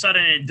all of a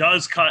sudden it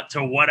does cut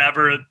to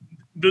whatever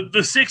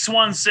the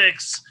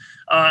 616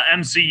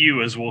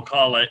 MCU, as we'll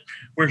call it,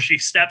 where she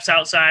steps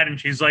outside and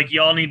she's like,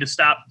 y'all need to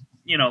stop,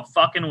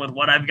 fucking with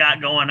what I've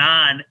got going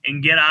on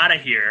and get out of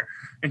here.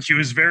 And she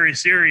was very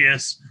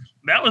serious.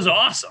 That was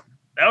awesome.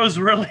 That was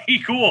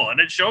really cool.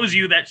 And it shows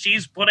you that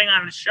she's putting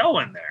on a show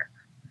in there.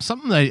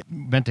 Something that I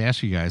meant to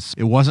ask you guys,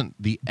 it wasn't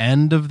the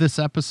end of this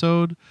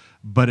episode,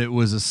 but it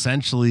was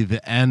essentially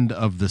the end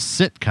of the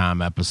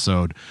sitcom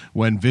episode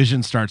when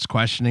Vision starts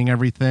questioning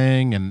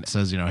everything and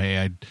says,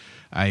 hey,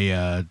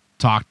 I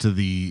talked to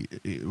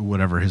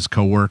his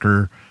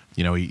coworker,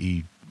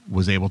 he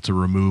was able to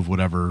remove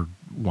whatever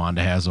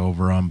Wanda has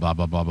over him, blah,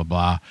 blah, blah, blah,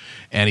 blah.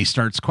 And he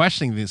starts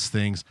questioning these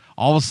things.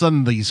 All of a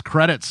sudden, these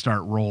credits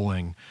start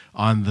rolling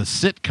on the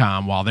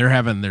sitcom while they're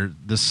having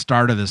the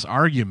start of this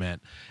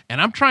argument.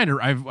 And I'm trying to,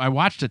 I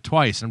watched it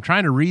twice. I'm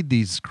trying to read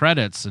these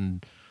credits,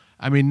 and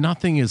I mean,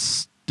 nothing is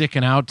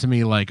sticking out to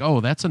me like, oh,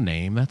 that's a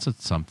name, that's a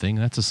something,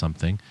 that's a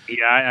something.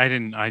 Yeah, I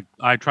didn't.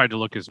 I tried to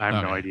look. I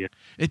have no idea.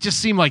 It just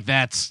seemed like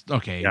that's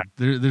okay. Yeah.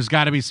 There's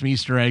got to be some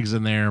Easter eggs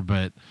in there,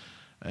 but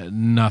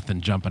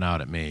nothing jumping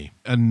out at me.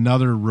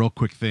 Another real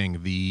quick thing: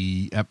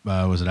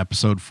 was it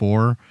episode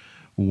 4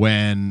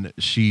 when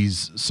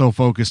she's so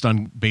focused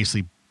on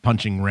basically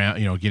punching,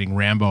 getting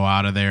Rambo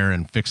out of there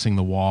and fixing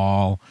the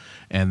wall,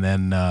 and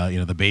then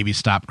the baby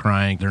stopped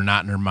crying. They're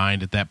not in her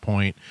mind at that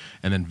point,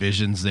 and then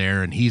Vision's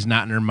there, and he's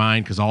not in her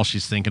mind because all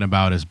she's thinking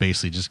about is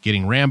basically just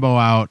getting Rambo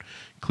out,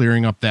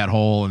 clearing up that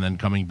hole, and then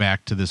coming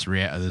back to this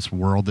this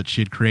world that she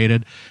had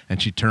created.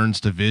 And she turns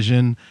to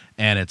Vision,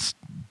 and it's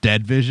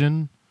dead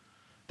Vision.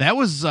 That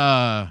was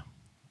Dark.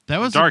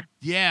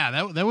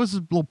 That was a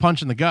little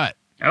punch in the gut.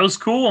 That was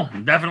cool.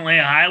 Definitely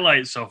a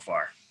highlight so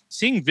far.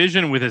 Seeing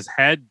Vision with his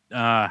head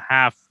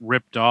half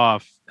ripped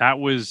off, that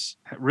was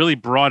really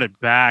brought it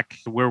back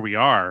to where we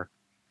are.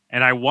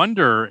 And I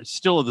wonder,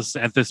 still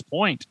at this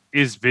point,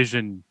 is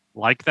Vision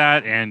like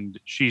that and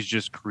she's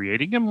just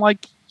creating him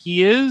like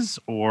he is?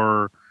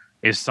 Or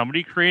is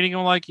somebody creating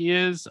him like he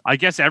is? I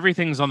guess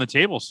everything's on the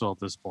table still at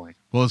this point.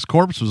 Well, his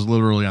corpse was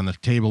literally on the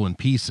table in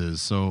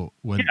pieces. So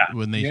when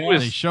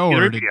they show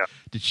her,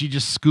 did she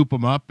just scoop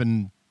him up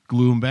and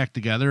glue him back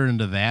together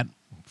into that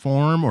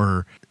form?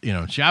 Or,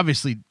 she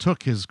obviously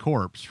took his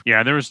corpse.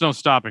 Yeah, there was no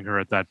stopping her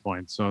at that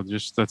point. So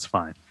that's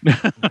fine.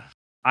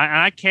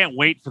 I can't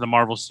wait for the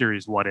Marvel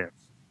series What If.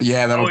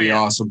 Yeah, that'll be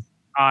awesome.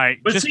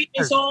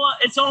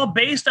 It's all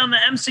based on the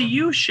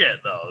MCU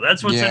shit, though.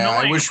 That's what's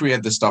annoying. I wish we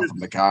had the stuff from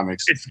the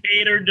comics. It's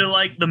catered to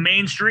like the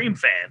mainstream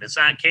fan. It's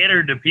not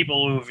catered to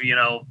people who've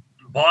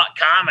bought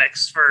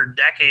comics for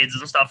decades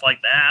and stuff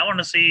like that. I want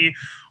to see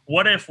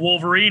what if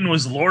Wolverine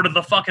was Lord of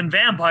the fucking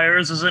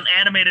Vampires as an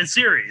animated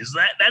series.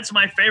 That's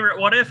my favorite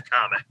What If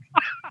comic.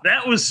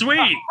 That was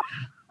sweet.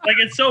 Like,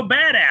 it's so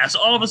badass.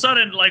 All of a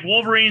sudden, like,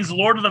 Wolverine's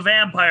Lord of the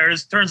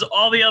Vampires turns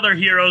all the other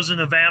heroes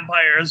into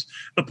vampires.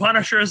 The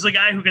Punisher is the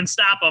guy who can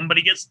stop them, but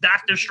he gets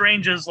Doctor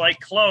Strange's, like,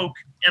 cloak,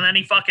 and then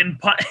he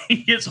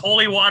gets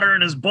holy water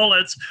in his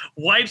bullets,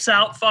 wipes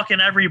out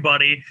fucking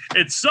everybody.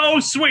 It's so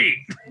sweet.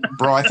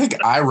 Bro, I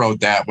think I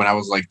wrote that when I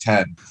was, like,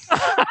 10.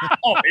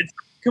 Oh, it's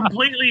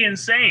completely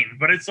insane,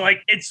 but it's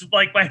like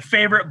my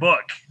favorite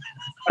book.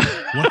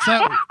 What's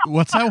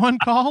that one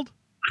called?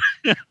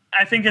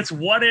 I think it's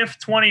What If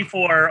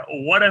 24,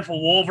 What If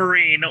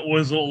Wolverine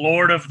was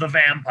Lord of the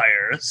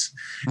Vampires?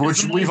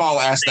 Which we've all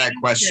asked that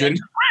question.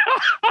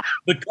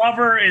 The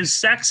cover is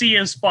sexy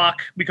as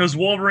fuck because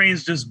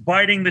Wolverine's just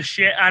biting the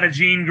shit out of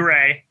Jean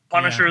Grey.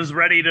 Punisher is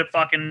ready to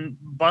fucking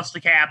bust a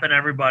cap in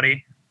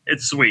everybody.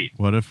 It's sweet.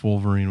 What if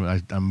Wolverine?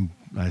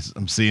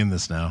 I'm seeing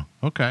this now.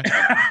 Okay.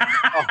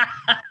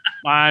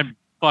 I'm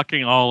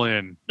fucking all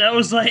in. That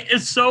was like,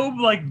 it's so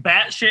like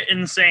batshit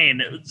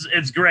insane.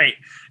 It's great.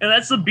 And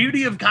that's the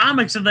beauty of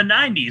comics in the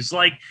 90s.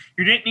 Like,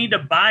 you didn't need to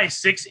buy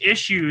 6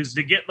 issues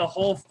to get the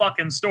whole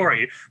fucking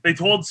story. They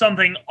told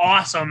something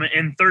awesome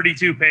in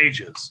 32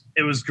 pages.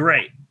 It was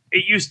great.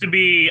 It used to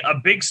be a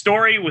big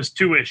story was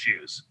 2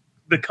 issues.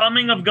 The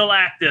Coming of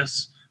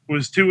Galactus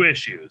was 2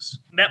 issues.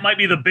 That might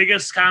be the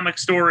biggest comic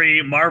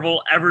story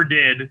Marvel ever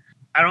did.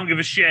 I don't give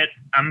a shit.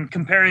 I'm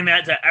comparing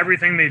that to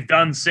everything they've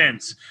done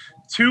since.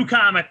 2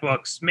 comic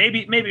books,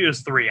 maybe it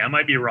was 3. I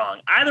might be wrong.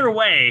 Either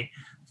way,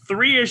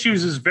 3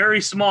 issues is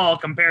very small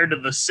compared to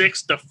the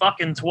 6 to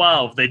fucking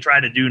 12 they try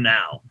to do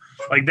now.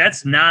 Like,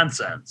 that's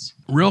nonsense.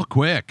 Real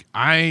quick,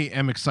 I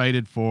am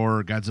excited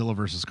for Godzilla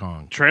versus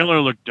Kong.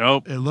 Trailer looked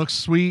dope. It looks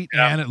sweet,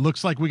 and it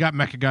looks like we got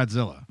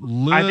Mechagodzilla.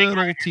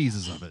 Little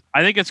teases of it.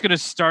 I think it's going to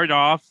start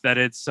off that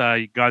it's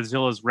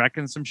Godzilla's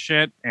wrecking some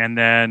shit, and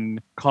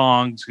then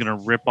Kong's going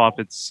to rip off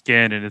its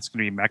skin, and it's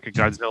going to be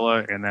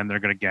Mechagodzilla, and then they're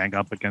going to gang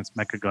up against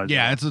Mechagodzilla.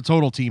 Yeah, it's a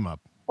total team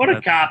up. What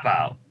a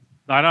cop-out.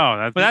 I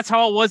know, but that's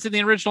how it was in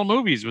the original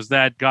movies. Was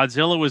that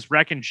Godzilla was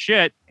wrecking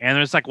shit, and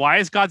it's like, why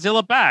is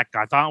Godzilla back?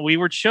 I thought we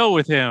were chill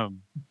with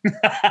him,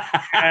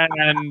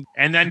 and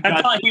then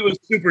I thought he was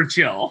super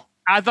chill.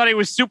 I thought he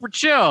was super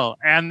chill,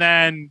 and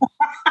then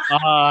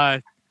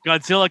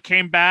Godzilla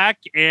came back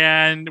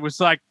and was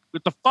like,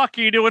 "What the fuck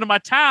are you doing in my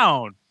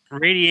town?"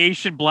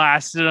 Radiation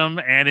blasted him,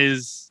 and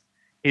his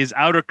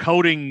outer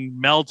coating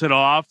melted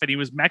off, and he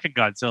was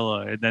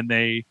Mechagodzilla. And then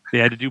they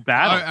had to do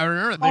battle. I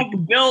remember They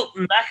built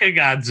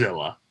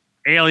Mechagodzilla.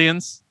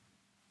 Aliens.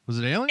 Was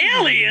it Alien?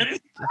 Aliens?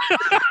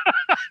 I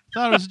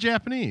thought it was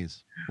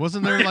Japanese.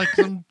 Wasn't there like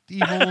some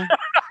evil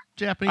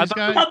Japanese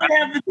guy? How they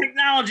have the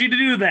technology to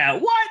do that?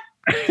 What?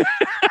 I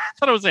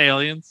thought it was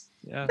aliens.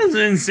 Yeah. This is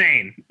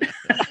insane.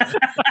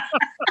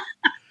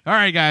 All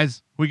right,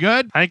 guys. We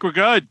good? I think we're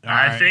good. All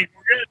right. I think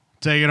we're good.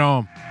 Take it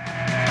home.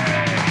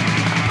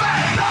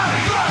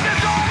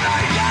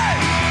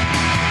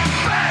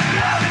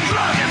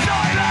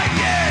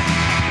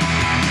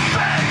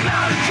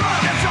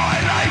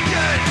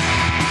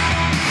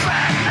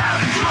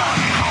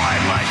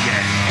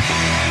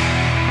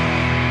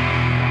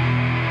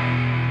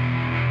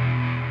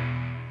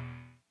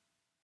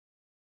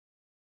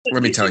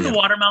 Let me tell see you. the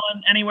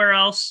watermelon anywhere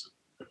else?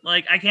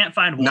 Like, I can't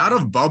find one. Not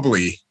of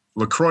bubbly.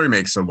 LaCroix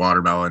makes a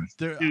watermelon.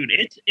 There, Dude,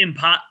 it's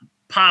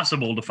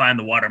impossible to find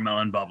the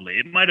watermelon bubbly.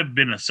 It might have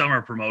been a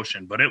summer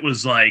promotion, but it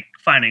was like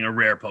finding a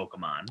rare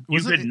Pokemon.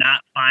 Was You it- could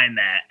not find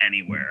that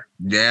anywhere.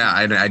 Yeah,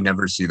 I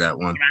never see that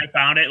one. When I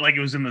found it, like,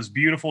 it was in this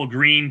beautiful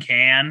green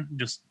can.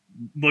 Just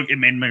look, it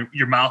made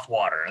your mouth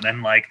water. And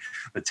then, like,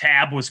 the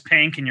tab was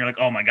pink, and you're like,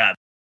 oh my God.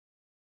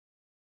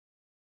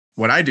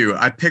 What I do,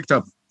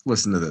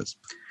 listen to this.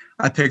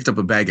 I picked up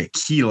a bag of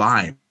key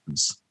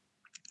limes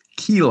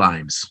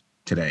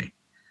today.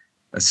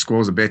 I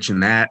squirrel's a bitch in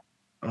that.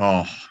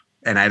 Oh,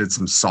 and I added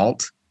some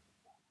salt.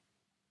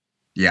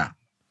 Yeah.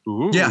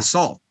 Ooh. Yeah,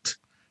 salt.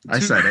 I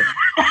said it.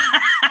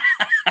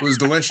 It was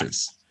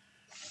delicious.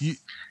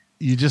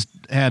 you just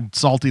had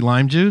salty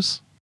lime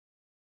juice?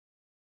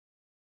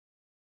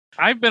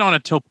 I've been on a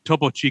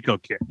Topo Chico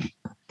kick.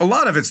 A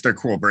lot of it's their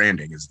cool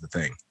branding is the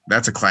thing.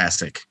 That's a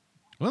classic.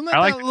 Wasn't that I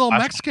like- that little I-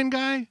 Mexican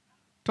guy?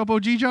 Topo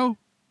Gijo?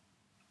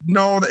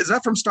 No, is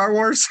that from Star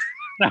Wars?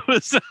 That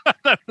was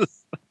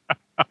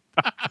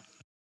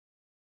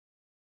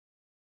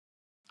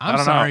I'm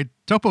don't sorry.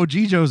 Topo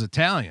Gijo's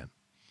Italian.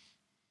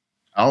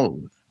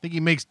 Oh. I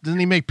think doesn't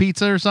he make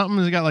pizza or something?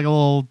 Has he got like a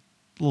little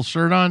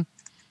shirt on?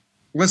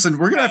 Listen,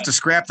 we're gonna have to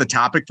scrap the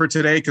topic for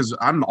today because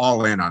I'm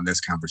all in on this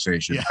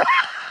conversation. Yeah.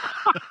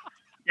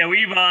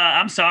 Yeah,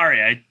 I'm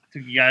sorry. I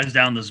took you guys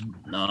down this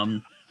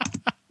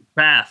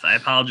path. I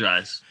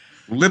apologize.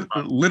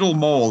 Little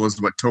mole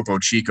is what Topo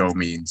Chico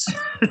means.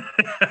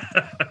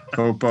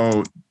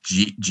 Topo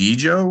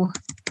Gijo?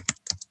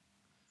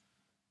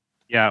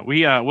 yeah.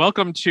 We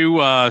welcome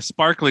to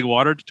Sparkling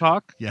Water to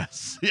Talk.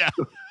 Yes. Yeah.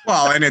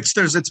 Well, and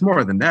it's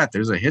more than that.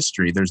 There's a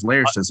history. There's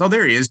layers to this. Oh,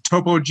 there he is.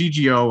 Topo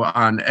Gigio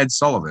on Ed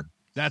Sullivan.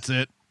 That's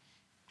it.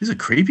 He's a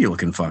creepy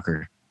looking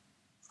fucker.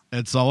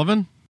 Ed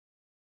Sullivan?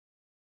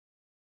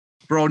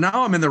 Bro,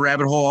 now I'm in the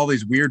rabbit hole, all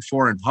these weird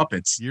foreign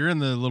puppets. You're in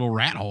the little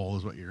rat hole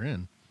is what you're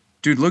in.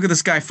 Dude, look at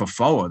this guy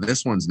Fofoa.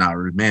 This one's not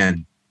rude,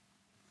 man.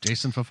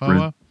 Jason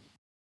Fofoa?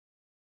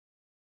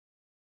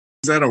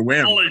 Is that a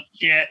whim? Holy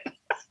shit.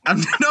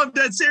 I'm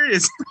dead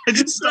serious. I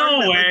just started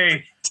No it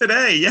way.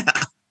 today. Yeah.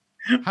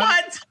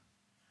 What?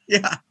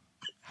 Yeah.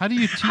 How do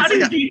you teach? How do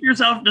you teach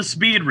yourself to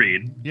speed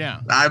read?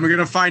 Yeah. I'm going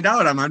to find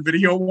out. I'm on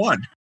video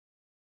 1.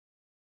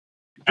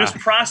 Just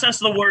process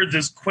the words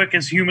as quick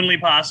as humanly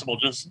possible.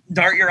 Just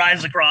dart your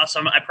eyes across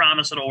them. I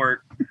promise it'll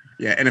work.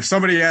 Yeah. And if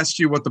somebody asks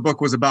you what the book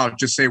was about,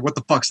 just say, what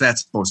the fuck's that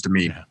supposed to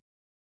mean? Yeah.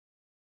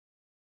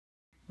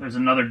 There's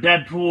another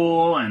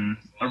Deadpool and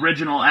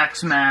original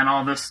X-Men,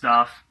 all this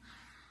stuff.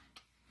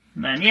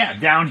 And then, yeah,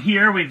 down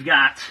here we've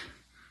got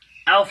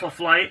Alpha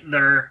Flight.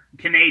 They're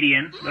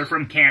Canadian. They're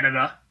from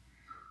Canada.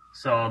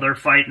 So they're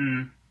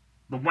fighting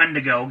the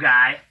Wendigo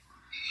guy.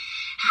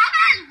 How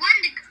bad is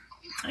Wendigo?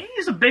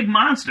 He's a big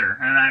monster.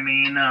 And I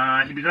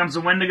mean, he becomes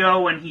a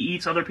Wendigo when he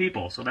eats other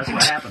people. So that's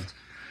what happens.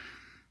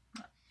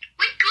 Wait,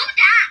 go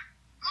down.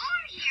 Go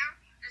over here.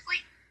 Just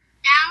like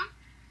down.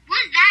 What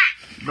is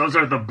that? Those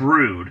are the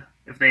Brood.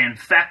 If they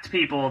infect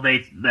people,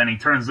 then he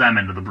turns them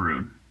into the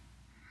Brood.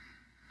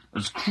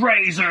 It's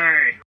crazy.